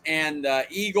Niners and the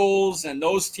Eagles and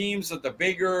those teams with the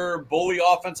bigger bully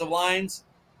offensive lines,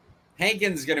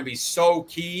 Hankins is going to be so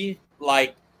key.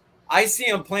 Like, I see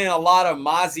him playing a lot of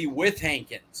Mozzie with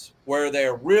Hankins, where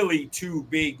they're really two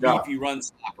big, beefy run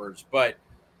stoppers. But,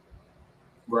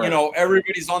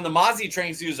 everybody's on the Mozzie train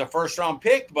because he was a first-round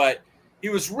pick, but he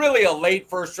was really a late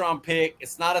first-round pick.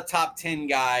 It's not a top 10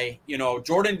 guy.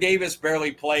 Jordan Davis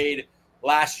barely played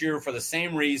last year for the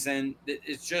same reason.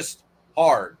 It's just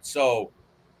hard. So,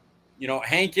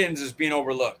 Hankins is being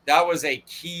overlooked. That was a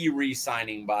key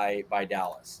re-signing by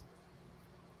Dallas.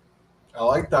 I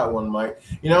like that one, Mike.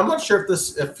 I'm not sure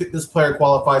if this player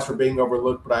qualifies for being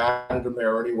overlooked, but I added him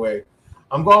there anyway.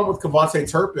 I'm going with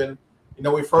Kevontae Turpin.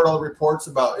 We've heard all the reports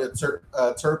about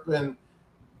Turpin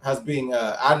has been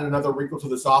added another wrinkle to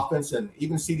this offense, and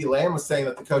even CeeDee Lamb was saying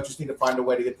that the coaches need to find a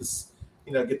way to get this,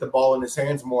 get the ball in his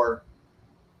hands more.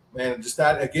 Man, just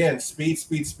that again, speed.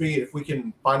 If we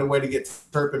can find a way to get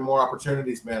Turpin more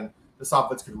opportunities, man, this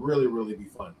offense could really, really be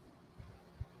fun.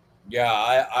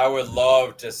 Yeah, I would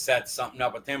love to set something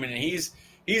up with him, and he's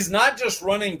not just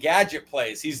running gadget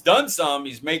plays. He's done some.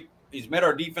 He's made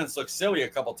our defense look silly a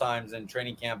couple times in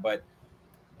training camp, but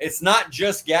it's not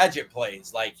just gadget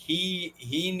plays. Like he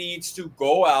needs to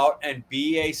go out and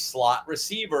be a slot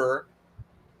receiver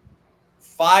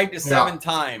 5 to 7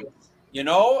 times,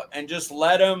 and just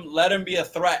let him be a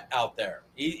threat out there.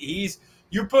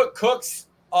 You put Cooks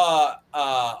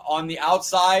on the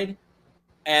outside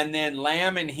and then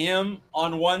Lamb and him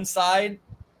on one side,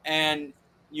 and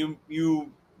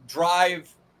you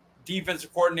drive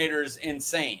defensive coordinators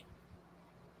insane.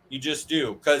 You just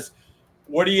do, because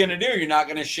what are you going to do? You're not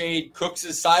going to shade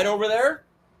Cooks' side over there?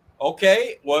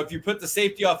 Okay, well, if you put the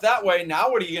safety off that way, now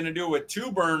what are you going to do with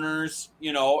 2 burners,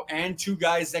 and 2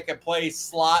 guys that can play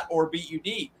slot or beat you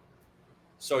deep?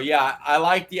 So, yeah, I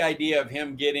like the idea of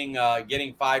him getting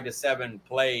 5 to 7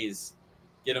 plays,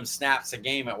 get him snaps a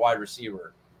game at wide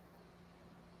receiver.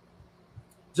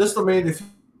 Just, if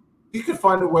you could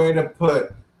find a way to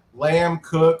put Lamb,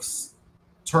 Cooks,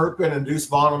 Turpin, and Deuce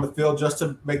Vaughn on the field just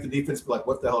to make the defense be like,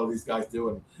 what the hell are these guys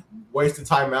doing? Waste a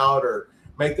timeout or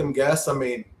make them guess.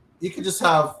 You could just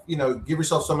have, give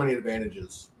yourself so many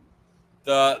advantages.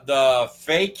 The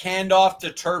fake handoff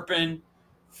to Turpin,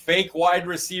 fake wide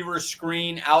receiver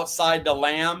screen outside to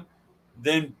Lamb,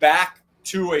 then back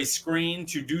to a screen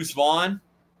to Deuce Vaughn.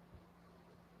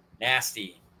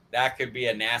 Nasty. That could be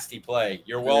a nasty play.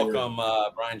 You're welcome,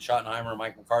 Brian Schottenheimer,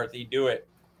 Mike McCarthy. Do it.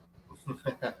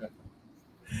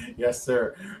 Yes,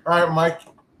 sir. All right, Mike.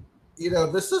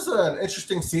 This is an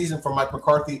interesting season for Mike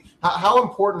McCarthy. How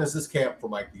important is this camp for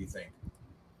Mike, do you think?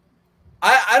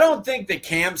 I don't think the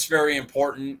camp's very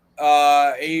important.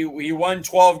 He won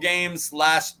 12 games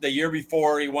the year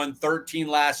before. He won 13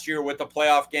 last year with the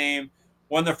playoff game,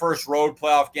 won the first road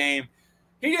playoff game.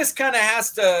 He just kind of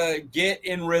has to get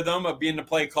in rhythm of being the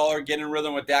play caller, get in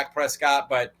rhythm with Dak Prescott.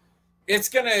 But it's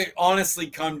going to honestly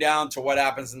come down to what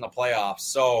happens in the playoffs.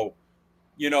 So,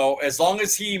 as long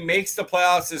as he makes the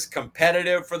playoffs, is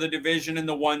competitive for the division in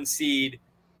the 1 seed,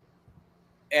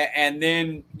 and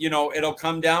then, it'll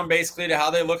come down basically to how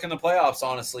they look in the playoffs,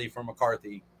 honestly, for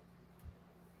McCarthy.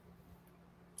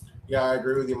 Yeah, I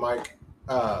agree with you, Mike.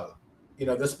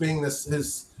 This being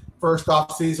his first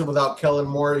off season without Kellen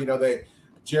Moore,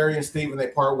 Jerry and Steven, they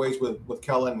part ways with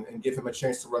Kellen and give him a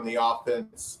chance to run the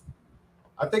offense.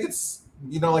 I think it's,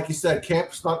 like you said,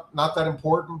 camp's not that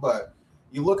important, but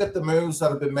you look at the moves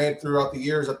that have been made throughout the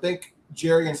years. I think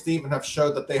Jerry and Steven have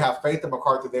showed that they have faith in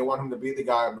McCarthy. They want him to be the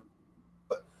guy.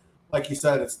 But like you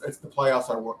said, it's the playoffs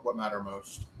are what matter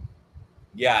most.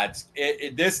 Yeah,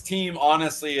 this team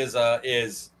honestly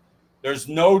is there's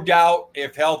no doubt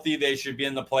if healthy they should be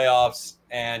in the playoffs,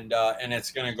 and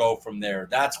it's going to go from there.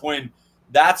 That's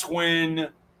when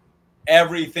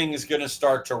everything is going to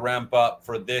start to ramp up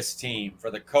for this team, for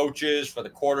the coaches, for the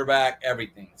quarterback,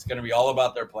 everything. It's going to be all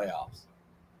about their playoffs.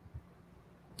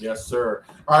 Yes, sir.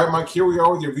 All right, Mike, here we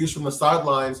are with your views from the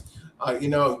sidelines.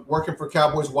 Working for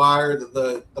Cowboys Wire,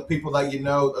 the people that you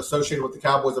know associated with the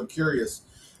Cowboys, I'm curious.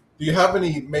 Do you have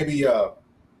any maybe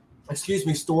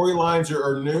storylines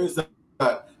or news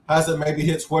that hasn't maybe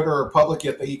hit Twitter or public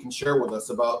yet that you can share with us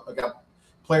about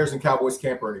players in Cowboys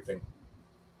camp or anything?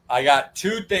 I got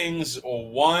two things.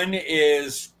 One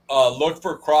is look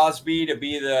for Crosby to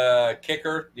be the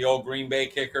kicker, the old Green Bay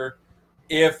kicker.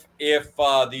 If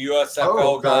the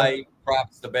USFL guy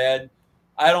craps the bed,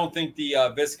 I don't think the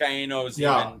Vizcaíno is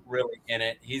even really in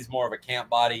it. He's more of a camp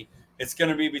body. It's going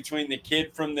to be between the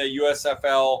kid from the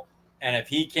USFL, and if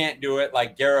he can't do it,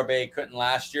 like Garibay couldn't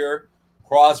last year,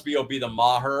 Crosby will be the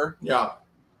maher. Yeah.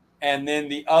 And then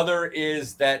the other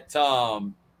is that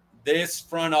this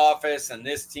front office and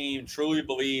this team truly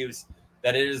believes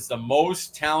that it is the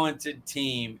most talented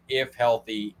team, if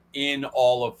healthy, in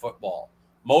all of football.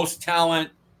 Most talent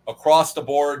across the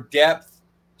board, depth,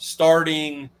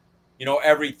 starting,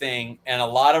 everything. And a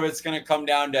lot of it's going to come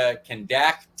down to, can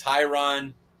Dak,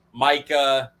 Tyron,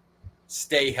 Micah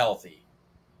stay healthy?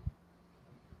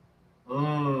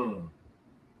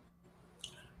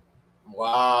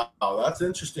 Wow, that's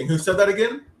interesting. Who said that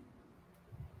again?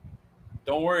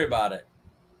 Don't worry about it.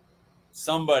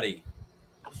 Somebody.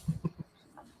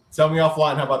 Tell me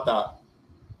offline. How about that?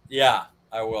 Yeah,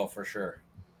 I will for sure.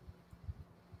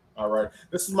 All right.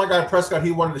 This is my guy Prescott.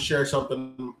 He wanted to share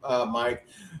something, Mike.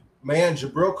 Man,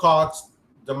 Jabril Cox,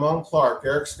 Damone Clark,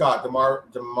 Eric Scott,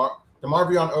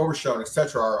 DeMarvion Overshown,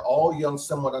 etc. are all young,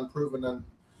 somewhat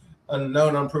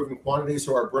unknown, unproven quantities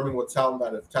who are brimming with talent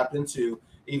that have tapped into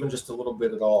even just a little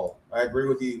bit at all. I agree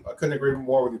with you. I couldn't agree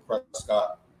more with you,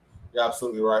 Prescott. You're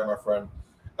absolutely right, my friend.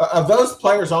 Of those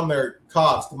players on there,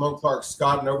 Cox, Damone Clark,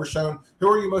 Scott, and Overshown, who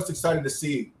are you most excited to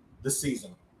see this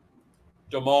season?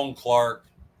 Damone Clark.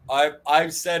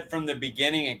 I've said from the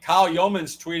beginning, and Kyle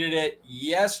Yeomans tweeted it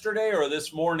yesterday or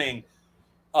this morning.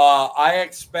 He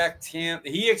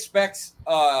expects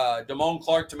Damone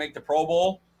Clark to make the Pro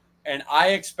Bowl, and I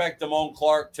expect Damone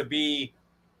Clark to be,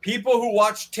 people who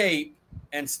watch tape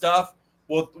and stuff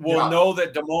will know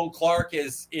that Damone Clark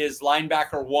is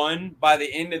linebacker 1 by the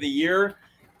end of the year,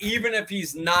 even if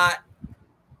he's not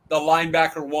the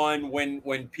linebacker 1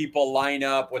 when people line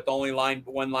up with only one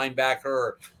linebacker,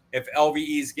 or if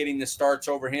LVE is getting the starts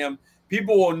over him,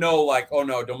 people will know, like, oh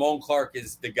no, Damone Clark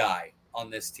is the guy on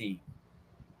this team.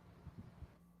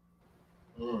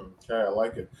 Okay, I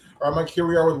like it. All right, Mike, here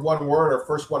we are with one word, our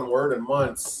first one word in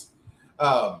months.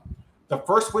 The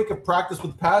first week of practice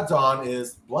with pads on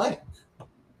is blank.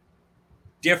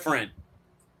 Different.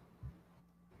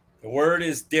 The word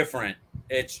is different.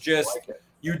 It's just,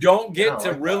 you don't get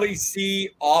to really see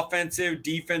offensive,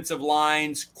 defensive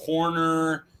lines,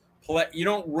 corner play. You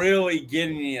don't really get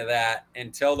any of that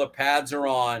until the pads are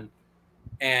on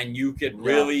and you could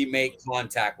really make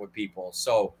contact with people.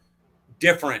 So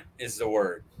different is the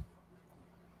word.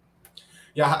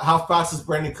 Yeah, how fast is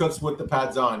Brandin Cooks with the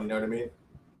pads on? You know what I mean?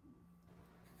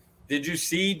 Did you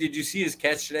see his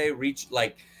catch today?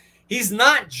 He's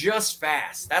not just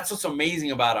fast. That's what's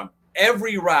amazing about him.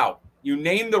 Every route, you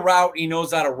name the route, he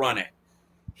knows how to run it.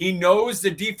 He knows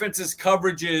the defense's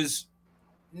coverages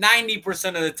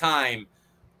 90% of the time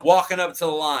walking up to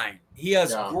the line. He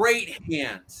has great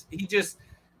hands.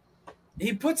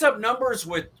 He puts up numbers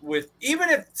with even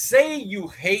if, say, you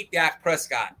hate Dak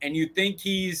Prescott and you think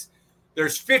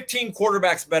there's 15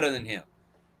 quarterbacks better than him.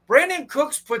 Brandin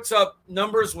Cooks puts up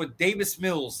numbers with Davis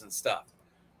Mills and stuff.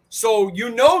 So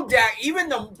Dak, even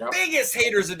the biggest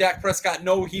haters of Dak Prescott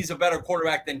know he's a better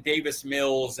quarterback than Davis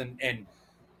Mills and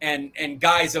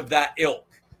guys of that ilk.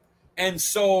 And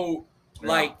so,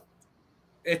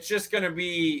 it's just going to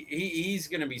be, he's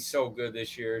going to be so good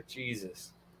this year.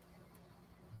 Jesus.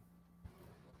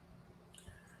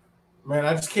 Man,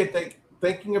 I just can't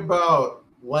thinking about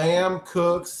Lamb,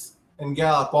 Cooks, and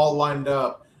Gallup all lined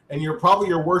up, and you're probably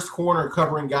your worst corner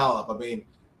covering Gallup. I mean,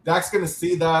 Dak's going to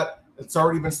see that. It's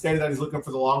already been stated that he's looking for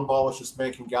the long ball. It's just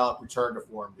making Gallup return to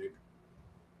form, dude.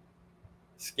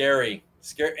 Scary.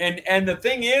 And the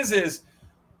thing is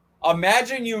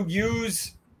imagine you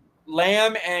use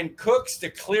Lamb and Cooks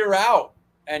to clear out,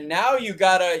 and now you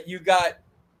got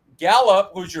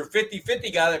Gallup, who's your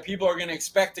 50-50 guy that people are going to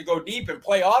expect to go deep and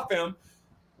play off him,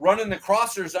 running the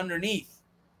crossers underneath.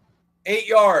 8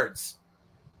 yards.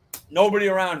 Nobody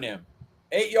around him.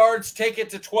 8 yards, take it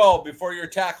to 12 before you're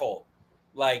tackled.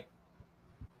 Like,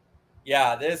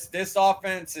 yeah, this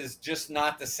offense is just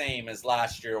not the same as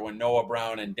last year when Noah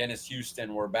Brown and Dennis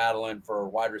Houston were battling for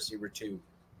wide receiver 2.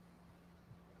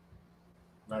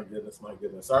 My goodness.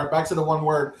 All right, back to the one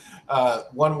word.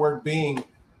 One word being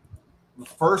the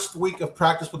first week of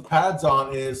practice with pads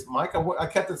on is, Mike, I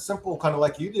kept it simple, kind of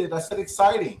like you did. I said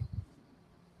exciting.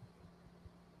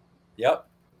 Yep.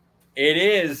 It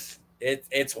is.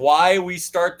 It's why we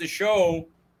start the show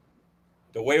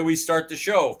the way we start the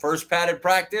show. First padded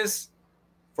practice,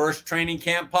 first training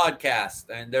camp podcast.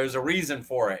 And there's a reason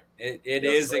for it. It Yes,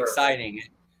 is sir. exciting.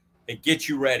 It gets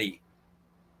you ready.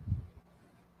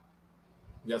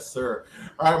 Yes, sir.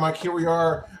 All right, Mike, here we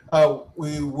are.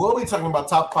 We will be talking about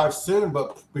top 5 soon,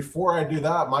 but before I do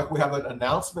that, Mike, we have an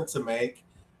announcement to make.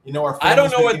 You know, our I don't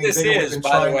family's know been what getting this bigger. We've is, been by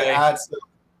the trying to way. add stuff.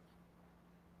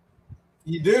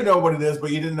 You do know what it is,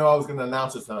 but you didn't know I was going to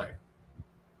announce it tonight.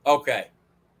 Okay.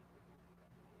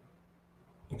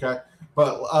 Okay.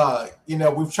 But, you know,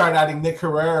 we've tried adding Nick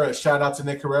Herrera. Shout out to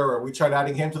Nick Herrera. We tried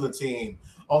adding him to the team,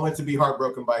 only to be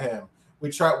heartbroken by him.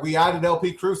 We added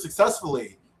LP Cruz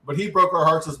successfully, but he broke our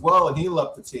hearts as well, and he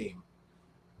left the team.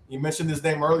 You mentioned his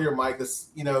name earlier, Mike.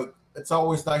 You know, it's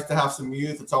always nice to have some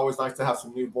youth. It's always nice to have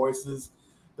some new voices.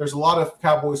 There's a lot of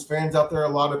Cowboys fans out there, a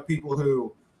lot of people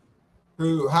who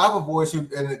have a voice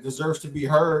and it deserves to be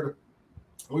heard.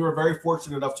 We were very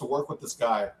fortunate enough to work with this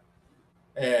guy,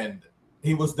 and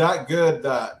he was that good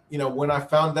that, you know, when I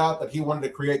found out that he wanted to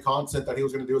create content, that he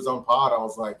was going to do his own pod, I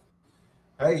was like,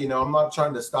 hey, you know, I'm not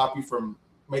trying to stop you from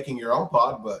making your own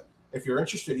pod, but if you're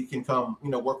interested, you can come, you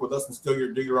know, work with us and still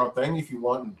do your own thing if you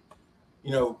want. And,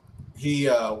 you know,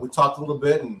 we talked a little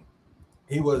bit, and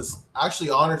he was actually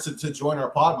honored to join our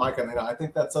pod, Mike. And I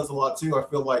think that says a lot too. I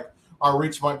feel like our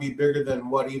reach might be bigger than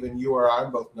what even you or I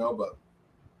both know, but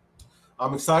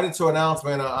I'm excited to announce,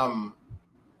 man.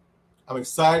 I'm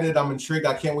excited. I'm intrigued.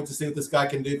 I can't wait to see what this guy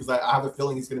can do, because I have a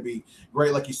feeling he's going to be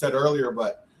great, like you said earlier.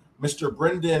 But Mr.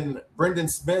 Brandin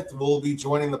Smith will be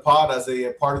joining the pod as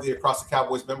a part of the Across the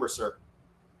Cowboys member, sir.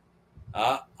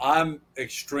 I'm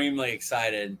extremely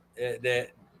excited. That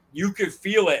you could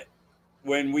feel it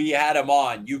when we had him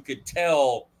on. You could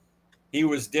tell he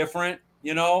was different.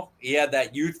 You know, he had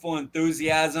that youthful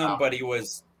enthusiasm, but he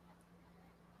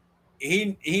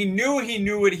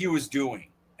knew what he was doing,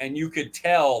 and you could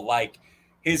tell like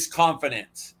his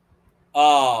confidence.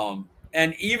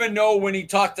 And even though when he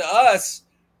talked to us,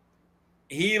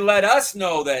 he let us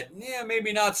know that, yeah,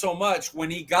 maybe not so much. When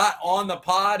he got on the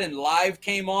pod and live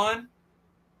came on,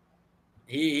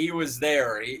 he was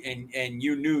there, and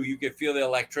you could feel the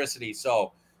electricity.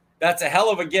 So that's a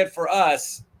hell of a get for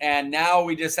us. And now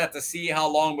we just have to see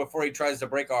how long before he tries to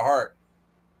break our heart.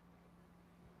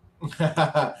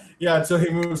 Yeah, until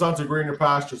he moves on to greener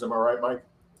pastures. Am I right, Mike?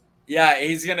 Yeah,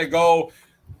 he's going to go.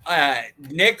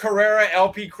 Nick Herrera,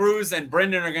 LP Cruz, and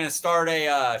Brandin are going to start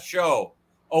a show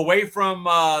away from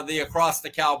the Across the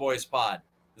Cowboys pod,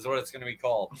 is what it's going to be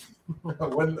called.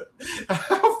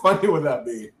 How funny would that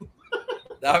be?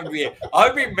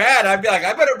 I'd be mad. I'd be like,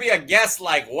 I better be a guest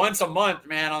like once a month,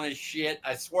 man, on this shit.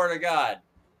 I swear to God.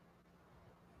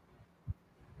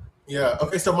 Yeah.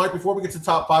 Okay. So, Mike, before we get to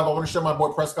top 5, I want to show my boy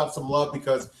Prescott some love,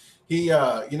 because he, you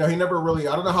know, he never really,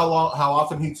 I don't know how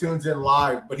often he tunes in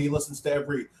live, but he listens to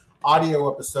every audio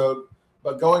episode.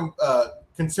 But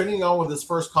continuing on with his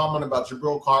first comment about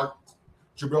Jabril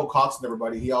Cox and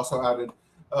everybody, he also added,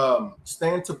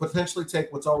 stand to potentially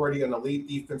take what's already an elite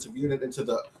defensive unit into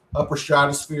the upper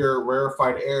stratosphere,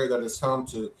 rarefied air that is home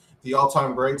to the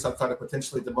all-time greats outside of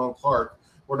potentially Damone Clark.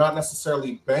 We're not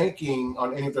necessarily banking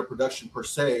on any of their production per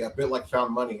se, a bit like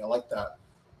found money. I like that.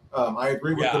 I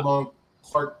agree with Damone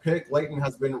Clark pick. Leighton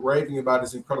has been raving about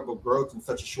his incredible growth in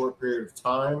such a short period of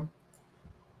time.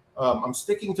 I'm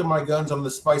sticking to my guns on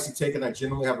the spicy take, and I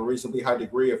genuinely have a reasonably high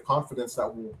degree of confidence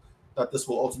that this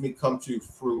will ultimately come to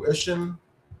fruition.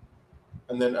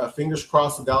 And then fingers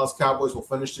crossed, the Dallas Cowboys will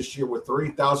finish this year with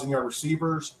 3,000-yard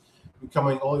receivers,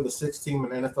 becoming only the 6th team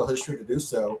in NFL history to do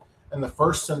so, and the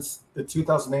first since the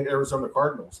 2008 Arizona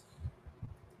Cardinals.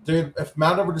 Dude, if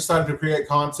Matt ever decided to create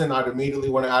content, I'd immediately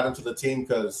want to add him to the team,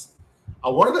 because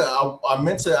I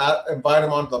meant to invite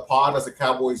him onto the pod as a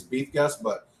Cowboys beef guest,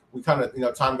 but we kind of, you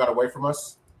know, time got away from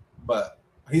us. But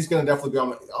he's going to definitely be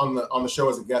on the show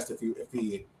as a guest if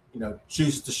he you know,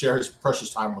 chooses to share his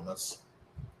precious time with us.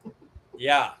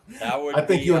 Yeah, that would. I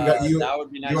think that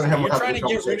would be nice. You're trying to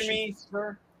get rid of me,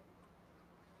 sir?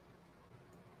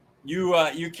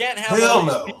 You can't have Hell all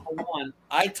these no. people on.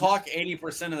 I talk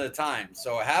 80% of the time,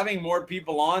 so having more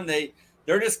people on,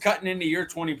 they're just cutting into your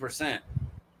 20%.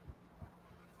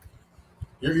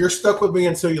 You're stuck with me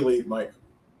until you leave, Mike.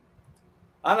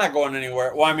 I'm not going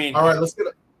anywhere. Well, I mean, All right, let's get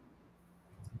it.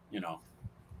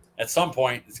 At some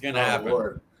point it's going to happen.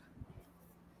 Lord.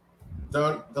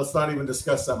 Let's not even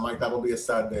discuss that, Mike. That will be a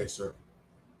sad day, sir.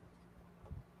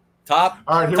 All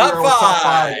right, here top we are with top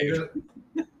five.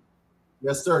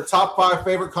 Yes, sir. Top 5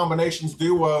 favorite combinations,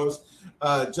 duos.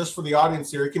 Just for the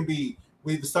audience here, it can be.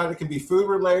 We decided it can be food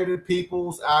related,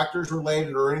 people's, actors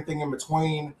related, or anything in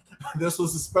between. This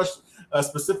was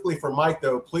specifically for Mike,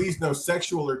 though. Please, no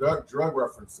sexual or drug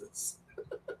references.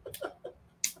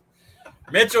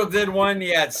 Mitchell did one.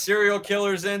 He had serial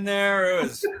killers in there.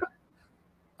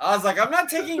 I was like, I'm not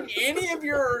taking any of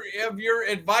your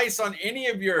advice on any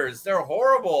of yours. They're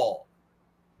horrible.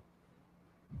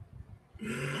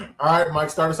 All right,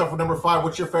 Mike, start us off with number 5.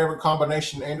 What's your favorite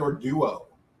combination and or duo?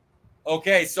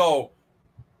 Okay, so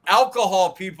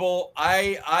alcohol, people,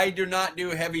 I do not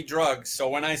do heavy drugs. So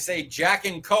when I say Jack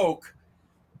and Coke,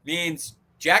 means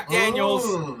Jack Daniels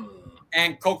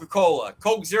and Coca-Cola.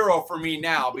 Coke Zero for me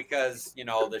now because,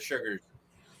 the sugars.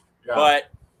 Yeah. But,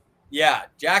 yeah,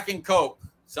 Jack and Coke.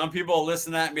 Some people will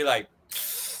listen to that and be like,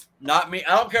 not me.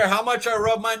 I don't care how much I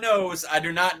rub my nose. I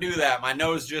do not do that. My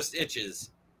nose just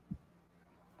itches.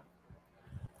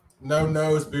 No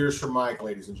nose beers for Mike,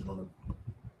 ladies and gentlemen.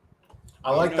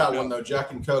 I like that one, though.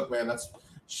 Jack and Coke, man. That's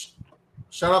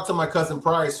shout out to my cousin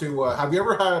Price, who have you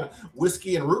ever had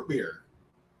whiskey and root beer?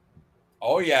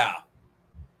 Oh, yeah.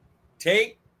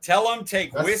 Tell them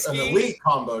take That's whiskey. An elite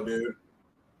combo, dude.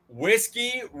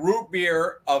 Whiskey, root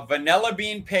beer, a vanilla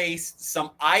bean paste,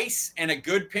 some ice, and a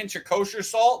good pinch of kosher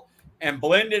salt, and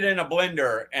blend it in a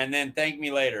blender, and then thank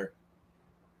me later.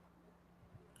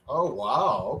 Oh,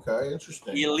 wow. Okay,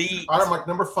 interesting. Elite. All right, Mike,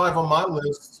 number 5 on my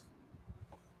list.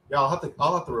 Yeah, I'll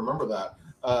have to remember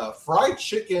that. Fried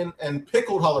chicken and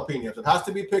pickled jalapenos. It has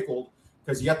to be pickled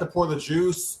because you have to pour the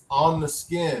juice on the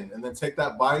skin and then take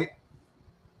that bite.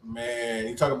 Man,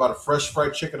 you talk about a fresh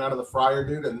fried chicken out of the fryer,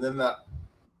 dude, and then that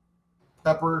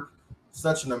pepper.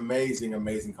 Such an amazing,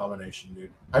 amazing combination,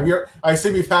 dude. I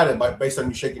assume you've had it based on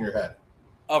you shaking your head.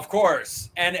 Of course.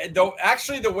 And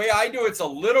actually the way I do it's a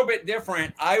little bit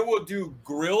different. I will do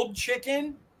grilled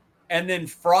chicken and then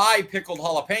fry pickled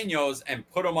jalapenos and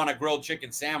put them on a grilled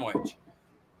chicken sandwich.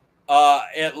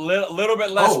 A little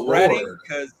bit less breading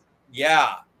because,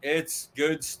 yeah, it's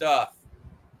good stuff.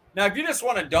 Now, if you just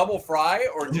want to double fry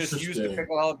or just use the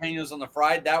pickled jalapenos on the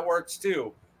fried, that works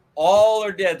too. All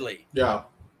are deadly. Yeah.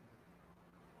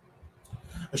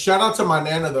 A shout out to my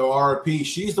Nana, though, RP.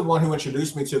 She's the one who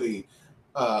introduced me to the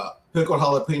pickled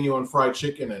jalapeno and fried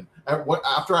chicken. And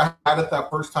after I had it that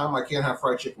first time, I can't have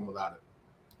fried chicken without it.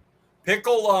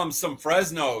 Pickle some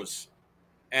Fresnos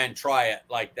and try it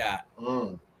like that.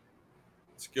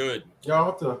 It's good. Yeah,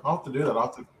 I'll have to do that. I'll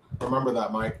have to remember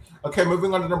that, Mike. Okay,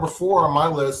 moving on to number 4 on my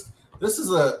list. This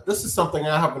is something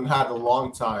I haven't had in a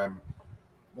long time.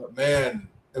 But man,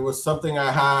 it was something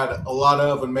I had a lot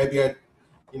of, and maybe I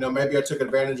took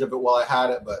advantage of it while I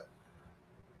had it. But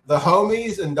the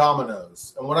homies and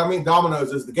dominoes, and what I mean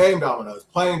dominoes is the game dominoes,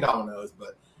 playing dominoes.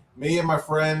 But me and my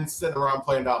friends sitting around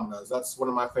playing dominoes. That's one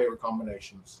of my favorite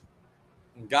combinations.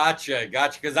 Gotcha.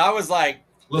 Because I was like,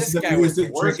 listen to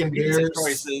music, drinking beers.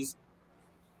 Choices.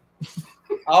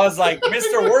 I was like,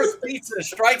 Mr. Worst Pizza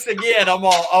strikes again. I'm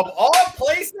all of all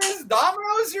places,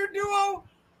 Domino's your duo.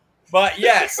 But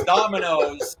yes,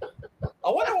 Domino's. I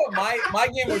wonder what my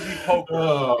game would be poker.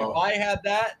 If I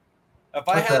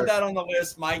had that on the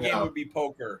list, my game would be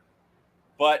poker.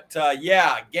 But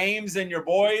games and your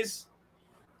boys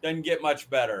doesn't get much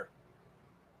better.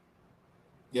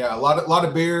 Yeah, a lot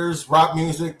of beers, rock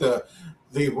music. The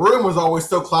room was always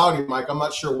so cloudy, Mike. I'm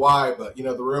not sure why, but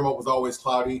the room was always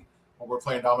cloudy when we're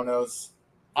playing dominoes.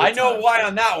 I know why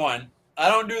on that one. I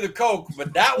don't do the Coke,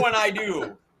 but that one I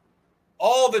do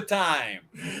all the time.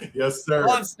 Yes, sir.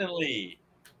 Constantly.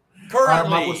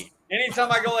 Currently.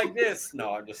 Anytime I go like this.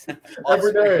 No, I'm just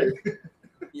every day.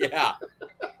 Yeah.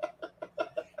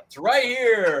 It's right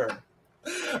here.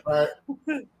 All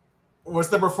right.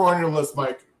 What's number 4 on your list,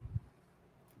 Mike?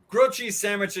 Grilled cheese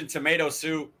sandwich and tomato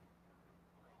soup.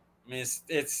 I mean, it's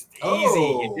easy.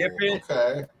 You dip it.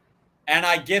 Okay. And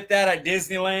I get that at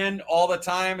Disneyland all the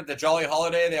time at the Jolly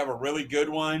Holiday. They have a really good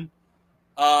one.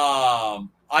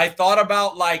 I thought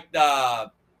about like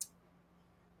God,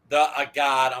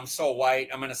 I'm so white.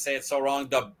 I'm gonna say it so wrong.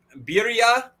 The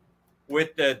birria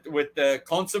with the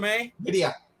consomme.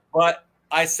 Birria. But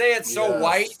I say it's so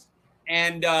white,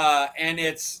 and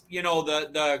it's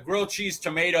the grilled cheese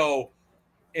tomato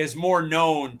is more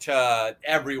known to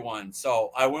everyone.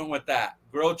 So I went with that.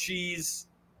 Grilled cheese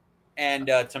and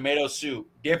tomato soup.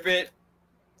 Dip it.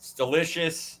 It's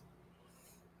delicious.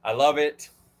 I love it.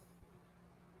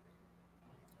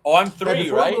 Oh, I'm Hey, 3,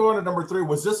 before we right? go on to number 3,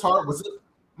 was this hard? Was it?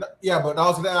 Yeah, but I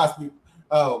was going to ask you,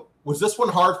 was this one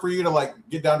hard for you to like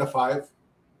get down to 5?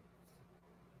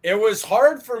 It was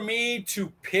hard for me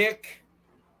to pick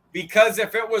because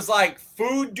if it was like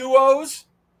food duos,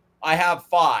 I have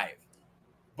 5.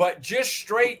 But just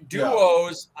straight Yeah,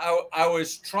 duos, I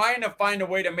was trying to find a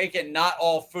way to make it not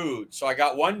all food. So I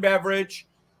got one beverage,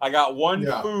 I got one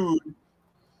yeah. food,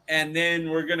 and then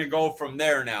we're going to go from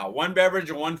there now. One beverage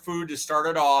and one food to start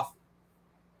it off.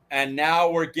 And now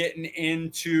we're getting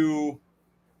into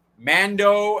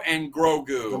Mando and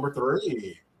Grogu. Number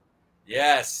 3.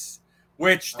 Yes.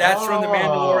 Which that's from The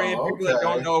Mandalorian. Oh, People that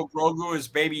don't okay. know, Grogu is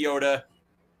Baby Yoda.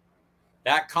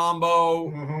 That combo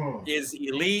Mm-hmm. is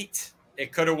elite.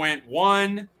 It could have went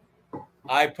 1.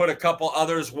 I put a couple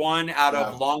others 1 out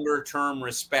of Yeah. longer term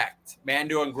respect.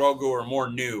 Mando and Grogu are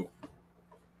more new.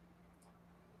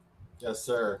 Yes,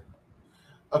 sir.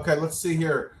 Okay, let's see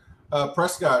here.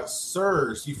 Prescott,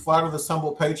 sirs, you flatter this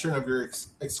humble patron of your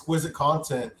exquisite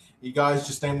content. You guys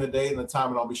just name the date and the time,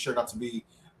 and I'll be sure not to be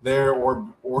there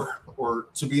or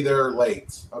to be there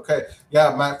late. Okay,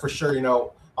 yeah, Matt, for sure. You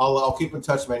know, I'll keep in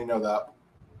touch, man. You know that.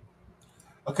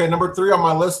 Okay, number 3 on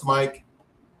my list, Mike.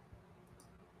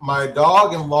 My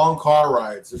dog and long car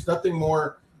rides. There's nothing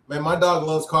more. Man, my dog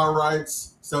loves car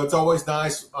rides, so it's always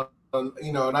nice on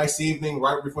a nice evening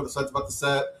right before the sun's about to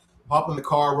set. Hop in the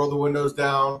car, roll the windows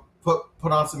down, put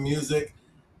on some music,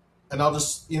 and I'll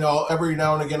just every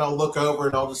now and again I'll look over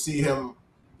and I'll just see him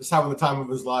just having the time of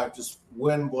his life, just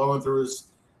wind blowing through his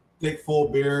thick full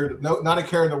beard, no, not a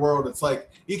care in the world. It's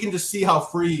like you can just see how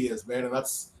free he is, man, and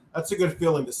that's a good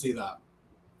feeling to see that.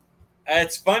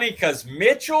 It's funny because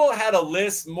Mitchell had a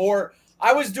list more.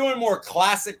 I was doing more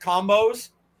classic combos,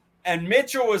 and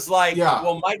Mitchell was like, Yeah.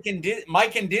 "Well, Mike and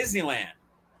Disneyland,"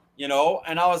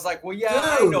 and I was like, "Well, yeah,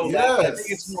 I Dude, know that. But I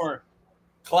think it's yes. more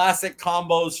classic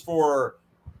combos for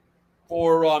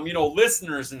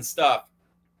listeners and stuff."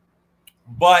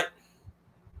 But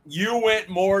you went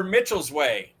more Mitchell's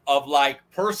way of like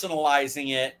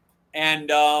personalizing it,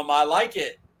 and I like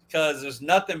it because there's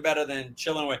nothing better than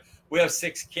chilling with. We have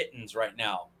 6 kittens right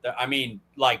now. I mean,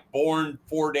 like born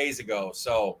 4 days ago.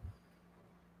 So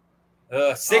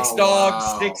 6 Oh, dogs,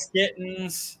 wow. 6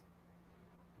 kittens.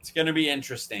 It's going to be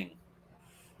interesting.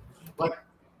 Like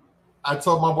I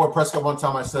told my boy Prescott one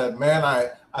time, I said, "Man,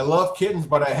 I love kittens,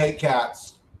 but I hate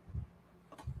cats."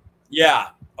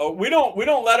 Yeah, we don't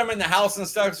let them in the house and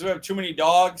stuff because we have too many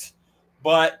dogs.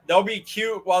 But they'll be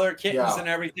cute while they're kittens and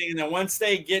everything. And then once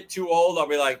they get too old, I'll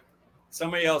be like,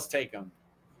 somebody else take them.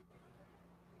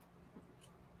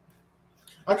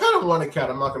 I kind of want a cat.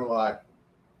 I'm not gonna lie.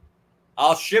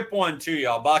 I'll ship one to you.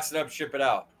 I'll box it up, ship it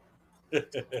out.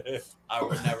 I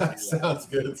would never do that. Sounds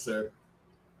good, sir.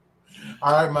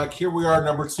 All right, Mike. Here we are,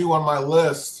 number 2 on my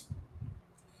list.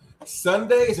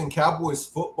 Sundays and Cowboys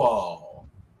football.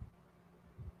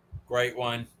 Great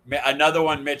one. Another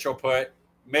one Mitchell put.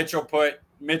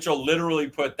 Mitchell literally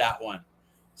put that one.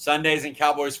 Sundays and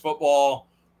Cowboys football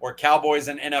or Cowboys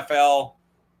and NFL.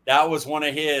 That was one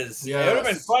of his. Yes. It would have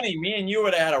been funny. Me and you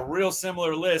would have had a real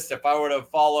similar list if I would have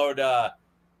followed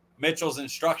Mitchell's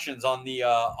instructions on the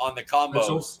combos.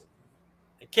 Mitchell's?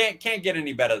 It can't get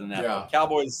any better than that. Yeah.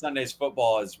 Cowboys Sundays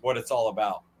football is what it's all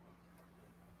about.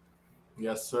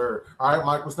 Yes, sir. All right,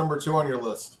 Mike, what's number 2 on your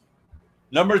list?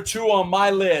 Number 2 on my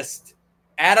list,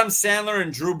 Adam Sandler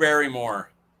and Drew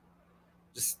Barrymore.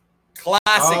 Just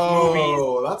classic movies.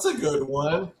 Oh, that's a good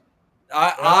one.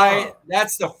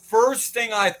 That's the first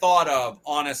thing I thought of,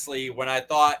 honestly, when I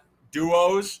thought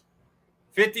duos.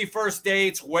 50 First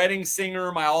Dates, Wedding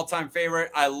Singer, my all-time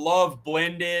favorite. I love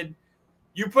Blended.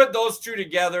 You put those 2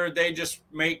 together, they just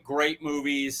make great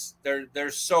movies.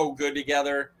 They're so good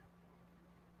together.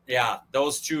 Yeah,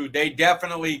 those 2, they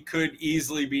definitely could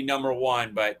easily be number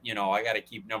 1, but I got to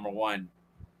keep number 1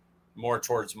 more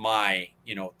towards my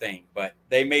thing. But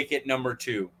they make it number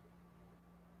 2.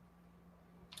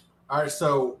 All right,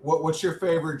 so what's your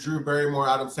favorite Drew Barrymore,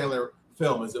 Adam Sandler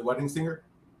film? Is it Wedding Singer?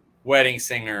 Wedding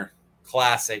Singer,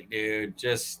 classic, dude.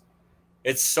 Just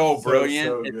it's so brilliant.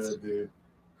 So good, dude.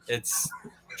 It's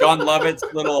John Lovett's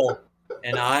little,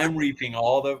 and I'm reaping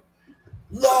all the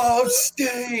love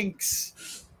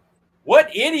stinks.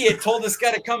 What idiot told this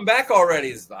guy to come back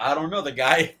already? I don't know, the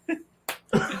guy.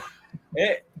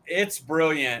 It's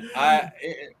brilliant. Her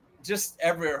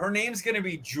name's gonna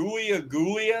be Julia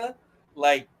Gulia.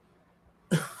 Like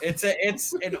it's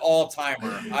an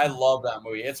all-timer. I love that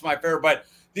movie. It's my favorite. But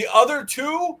the other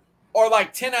 2 are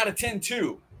like 10 out of 10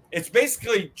 too. It's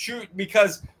basically true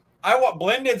because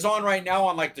Blended's on right now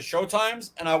on like the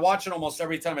Showtimes, and I watch it almost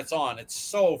every time it's on. It's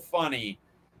so funny.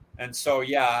 And so,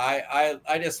 yeah,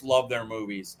 I just love their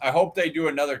movies. I hope they do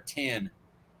another 10.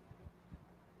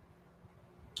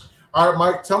 All right,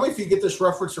 Mike, tell me if you get this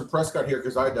reference from Prescott here,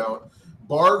 because I don't.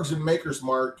 Bargs and Maker's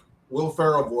Mark, Will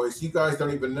Ferrell voice. You guys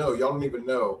don't even know. Y'all don't even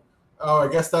know. Oh, I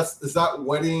guess is that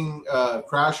Wedding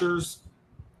Crashers?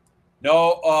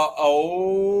 No,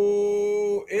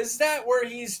 is that where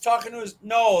he's talking to his?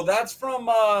 No, that's from.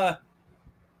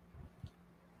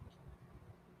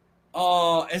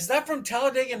 Is that from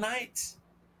Talladega Nights?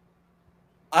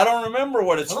 I don't remember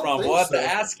what it's from. We'll have to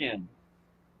ask him.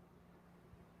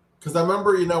 Because I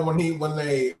remember, when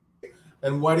they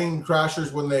and Wedding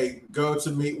Crashers, when they go to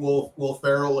meet Will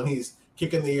Ferrell and he's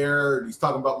kicking the air and he's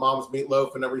talking about mom's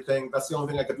meatloaf and everything. That's the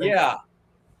only thing I could think of. Yeah.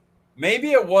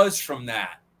 Maybe it was from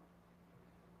that.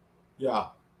 Yeah.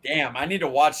 Damn, I need to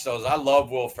watch those. I love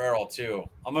Will Ferrell too.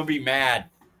 I'm gonna be mad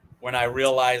when I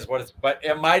realize what it's, but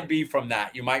it might be from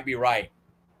that. You might be right.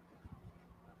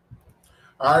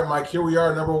 All right, Mike, here we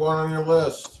are, number 1 on your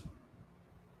list.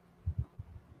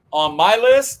 On my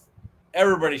list,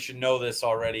 everybody should know this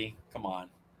already. Come on.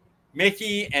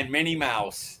 Mickey and Minnie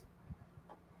Mouse.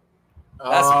 Look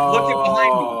at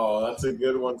behind me. Oh, that's a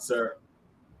good one, sir.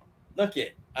 Look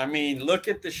at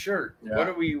the shirt. Yeah. What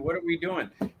are we doing?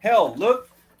 Hell, look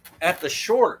at the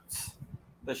shorts.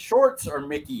 The shorts are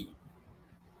Mickey.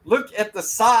 Look at the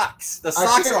socks. The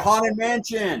socks are Haunted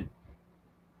Mansion.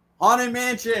 Haunted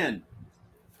Mansion.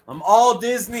 I'm all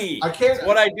Disney. I can't. That's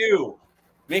what I do.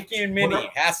 Mickey and Minnie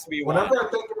has to be one.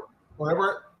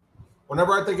 Whenever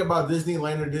I think about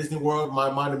Disneyland or Disney World,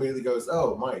 my mind immediately goes,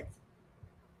 "Oh, Mike,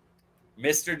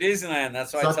 Mr. Disneyland."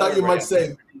 That's why I thought you might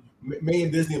say me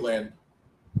and Disneyland.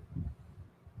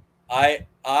 I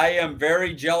am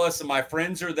very jealous, and my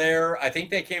friends are there. I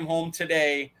think they came home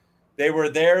today. They were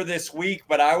there this week,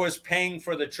 but I was paying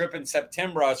for the trip in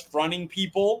September. I was fronting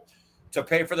people to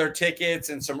pay for their tickets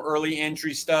and some early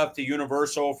entry stuff to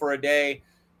Universal for a day.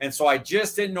 And so I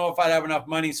just didn't know if I'd have enough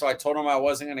money, so I told them I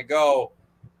wasn't going to go.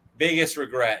 Biggest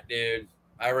regret, dude.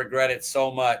 I regret it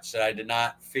so much that I did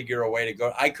not figure a way to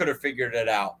go. I could have figured it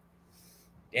out.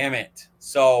 Damn it.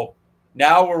 So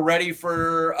now we're ready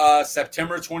for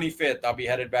September 25th. I'll be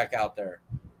headed back out there.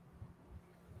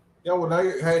 Yeah, well, now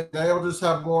you'll just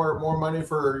have more money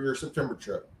for your September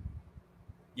trip.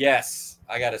 Yes,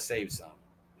 I got to save some.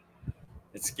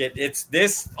 It's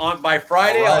this on by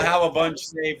Friday. Right. I'll have a bunch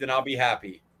saved and I'll be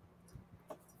happy.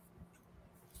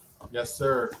 Yes,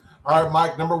 sir. All right,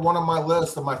 Mike, number 1 on my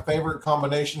list of my favorite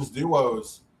combinations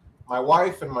duos, my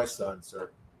wife and my son, sir.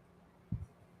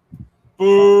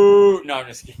 Boo! No, I'm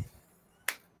just kidding.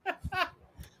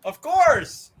 Of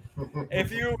course.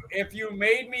 If you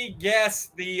made me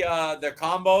guess the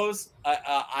combos,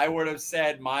 I would have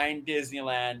said mine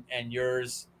Disneyland and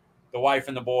yours the wife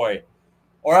and the boy.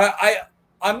 Or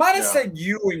I might have said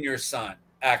you and your son,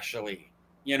 actually.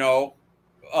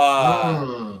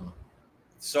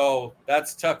 So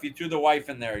that's tough. You threw the wife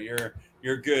in there.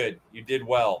 You're good. You did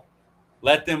well.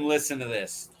 Let them listen to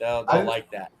this. They'll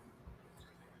like that.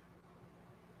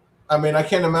 I mean, I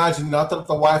can't imagine, not that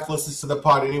the wife listens to the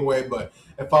pod anyway, but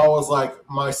if I was like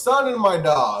my son and my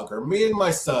dog, or me and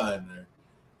my son,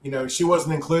 or, she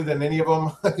wasn't included in any of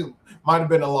them, it might have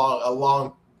been a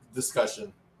long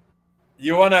discussion.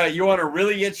 You wanna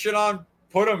really get shit on?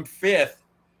 Put them 5th.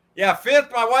 Yeah, 5th,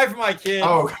 my wife and my kid.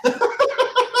 Oh.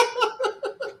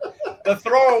 The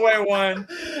throwaway one.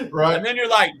 Right. And then you're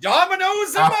like,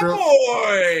 Domino's and my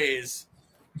boys.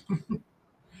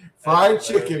 Fried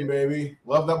chicken, baby.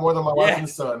 Love that more than my wife and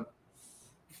son.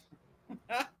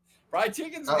 Fried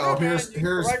chicken's good. Here's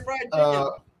fried chicken.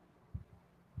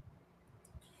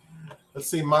 Let's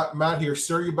see, Matt here.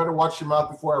 Sir, you better watch your mouth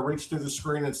before I reach through the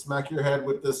screen and smack your head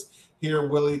with this here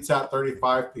Willie Tap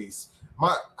 35 piece.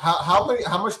 How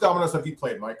much Domino's have you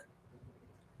played, Mike?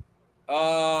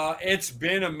 It's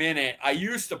been a minute. I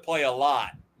used to play a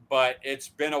lot, but it's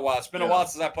been a while. It's been a while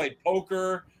since I played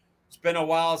poker. It's been a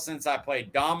while since I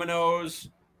played dominoes.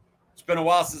 It's been a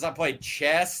while since I played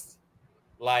chess.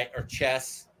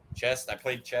 Chess. I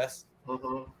played chess.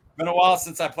 Mm-hmm. Been a while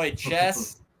since I played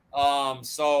chess.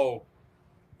 So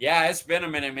yeah, it's been a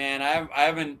minute, man. I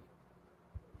haven't.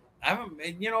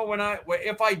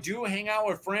 If I do hang out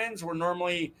with friends, we're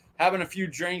normally having a few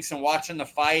drinks and watching the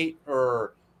fight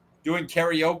or doing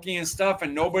karaoke and stuff.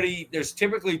 And there's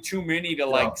typically too many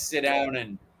to sit down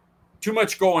and too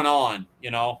much going on,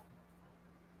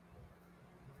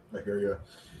 I hear you.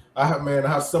 I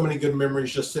have so many good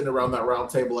memories just sitting around that round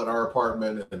table at our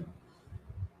apartment and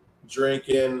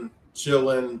drinking,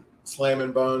 chilling,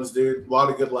 slamming bones, dude. A lot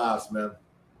of good laughs, man.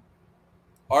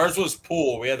 Ours was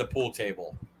pool. We had the pool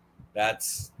table.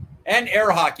 And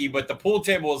air hockey, but the pool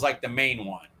table was like the main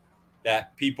one.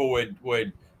 that people would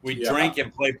drink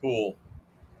and play pool.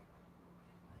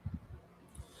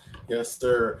 Yes,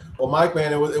 sir. Well, Mike,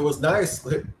 man, it was nice.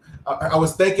 I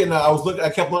was thinking, I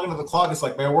kept looking at the clock. It's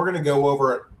like, man, we're gonna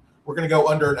go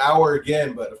under an hour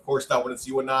again. But of course not. When it's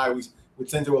you and I, we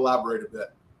tend to elaborate a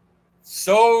bit.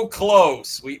 So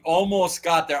close. We almost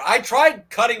got there. I tried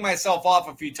cutting myself off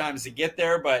a few times to get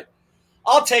there, but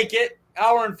I'll take it.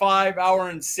 Hour and 5, hour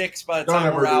and 6 by the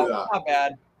time we're out. Not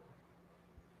bad.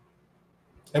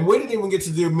 And we didn't even get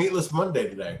to do Meatless Monday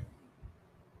today.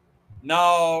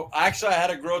 No, actually, I had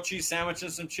a grilled cheese sandwich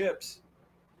and some chips.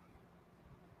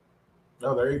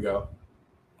 Oh, there you go.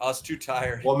 I was too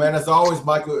tired. Well, man, as always,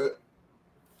 Michael.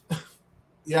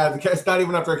 Yeah, it's not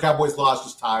even after a Cowboys loss,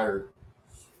 just tired.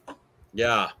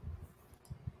 Yeah.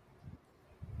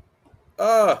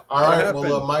 All right.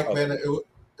 Well, Mike, man, it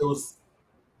was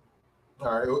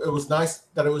all right. It was nice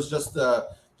that it was just the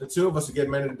two of us again,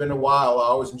 man. It had been a while. I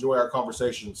always enjoy our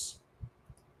conversations.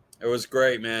 It was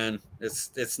great, man.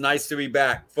 It's nice to be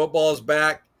back. Football's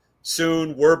back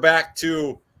soon. We're back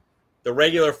to the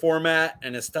regular format,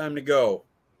 and it's time to go.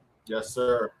 Yes,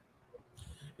 sir.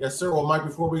 Yes, sir. Well, Mike,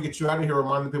 before we get you out of here,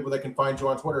 remind the people they can find you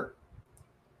on Twitter.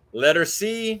 Letter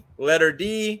C, letter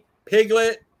D,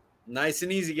 Piglet. Nice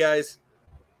and easy, guys.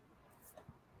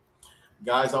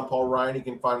 Guys, I'm Paul Ryan. You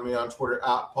can find me on Twitter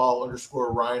at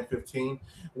Paul_Ryan15.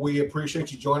 We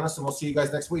appreciate you joining us, and we'll see you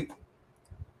guys next week.